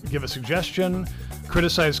to give a suggestion,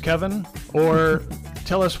 criticize Kevin, or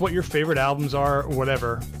tell us what your favorite albums are, or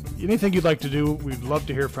whatever. Anything you'd like to do, we'd love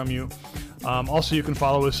to hear from you. Also, you can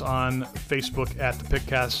follow us on Facebook at The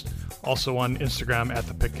Pickcast, also on Instagram at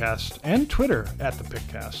The Pickcast, and Twitter at The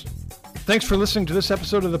Pickcast. Thanks for listening to this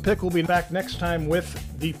episode of The Pick. We'll be back next time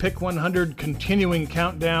with the Pick 100 continuing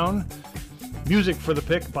countdown. Music for The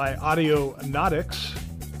Pick by Audionautics.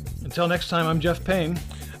 Until next time, I'm Jeff Payne.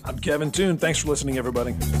 I'm Kevin Toon. Thanks for listening,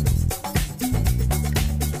 everybody.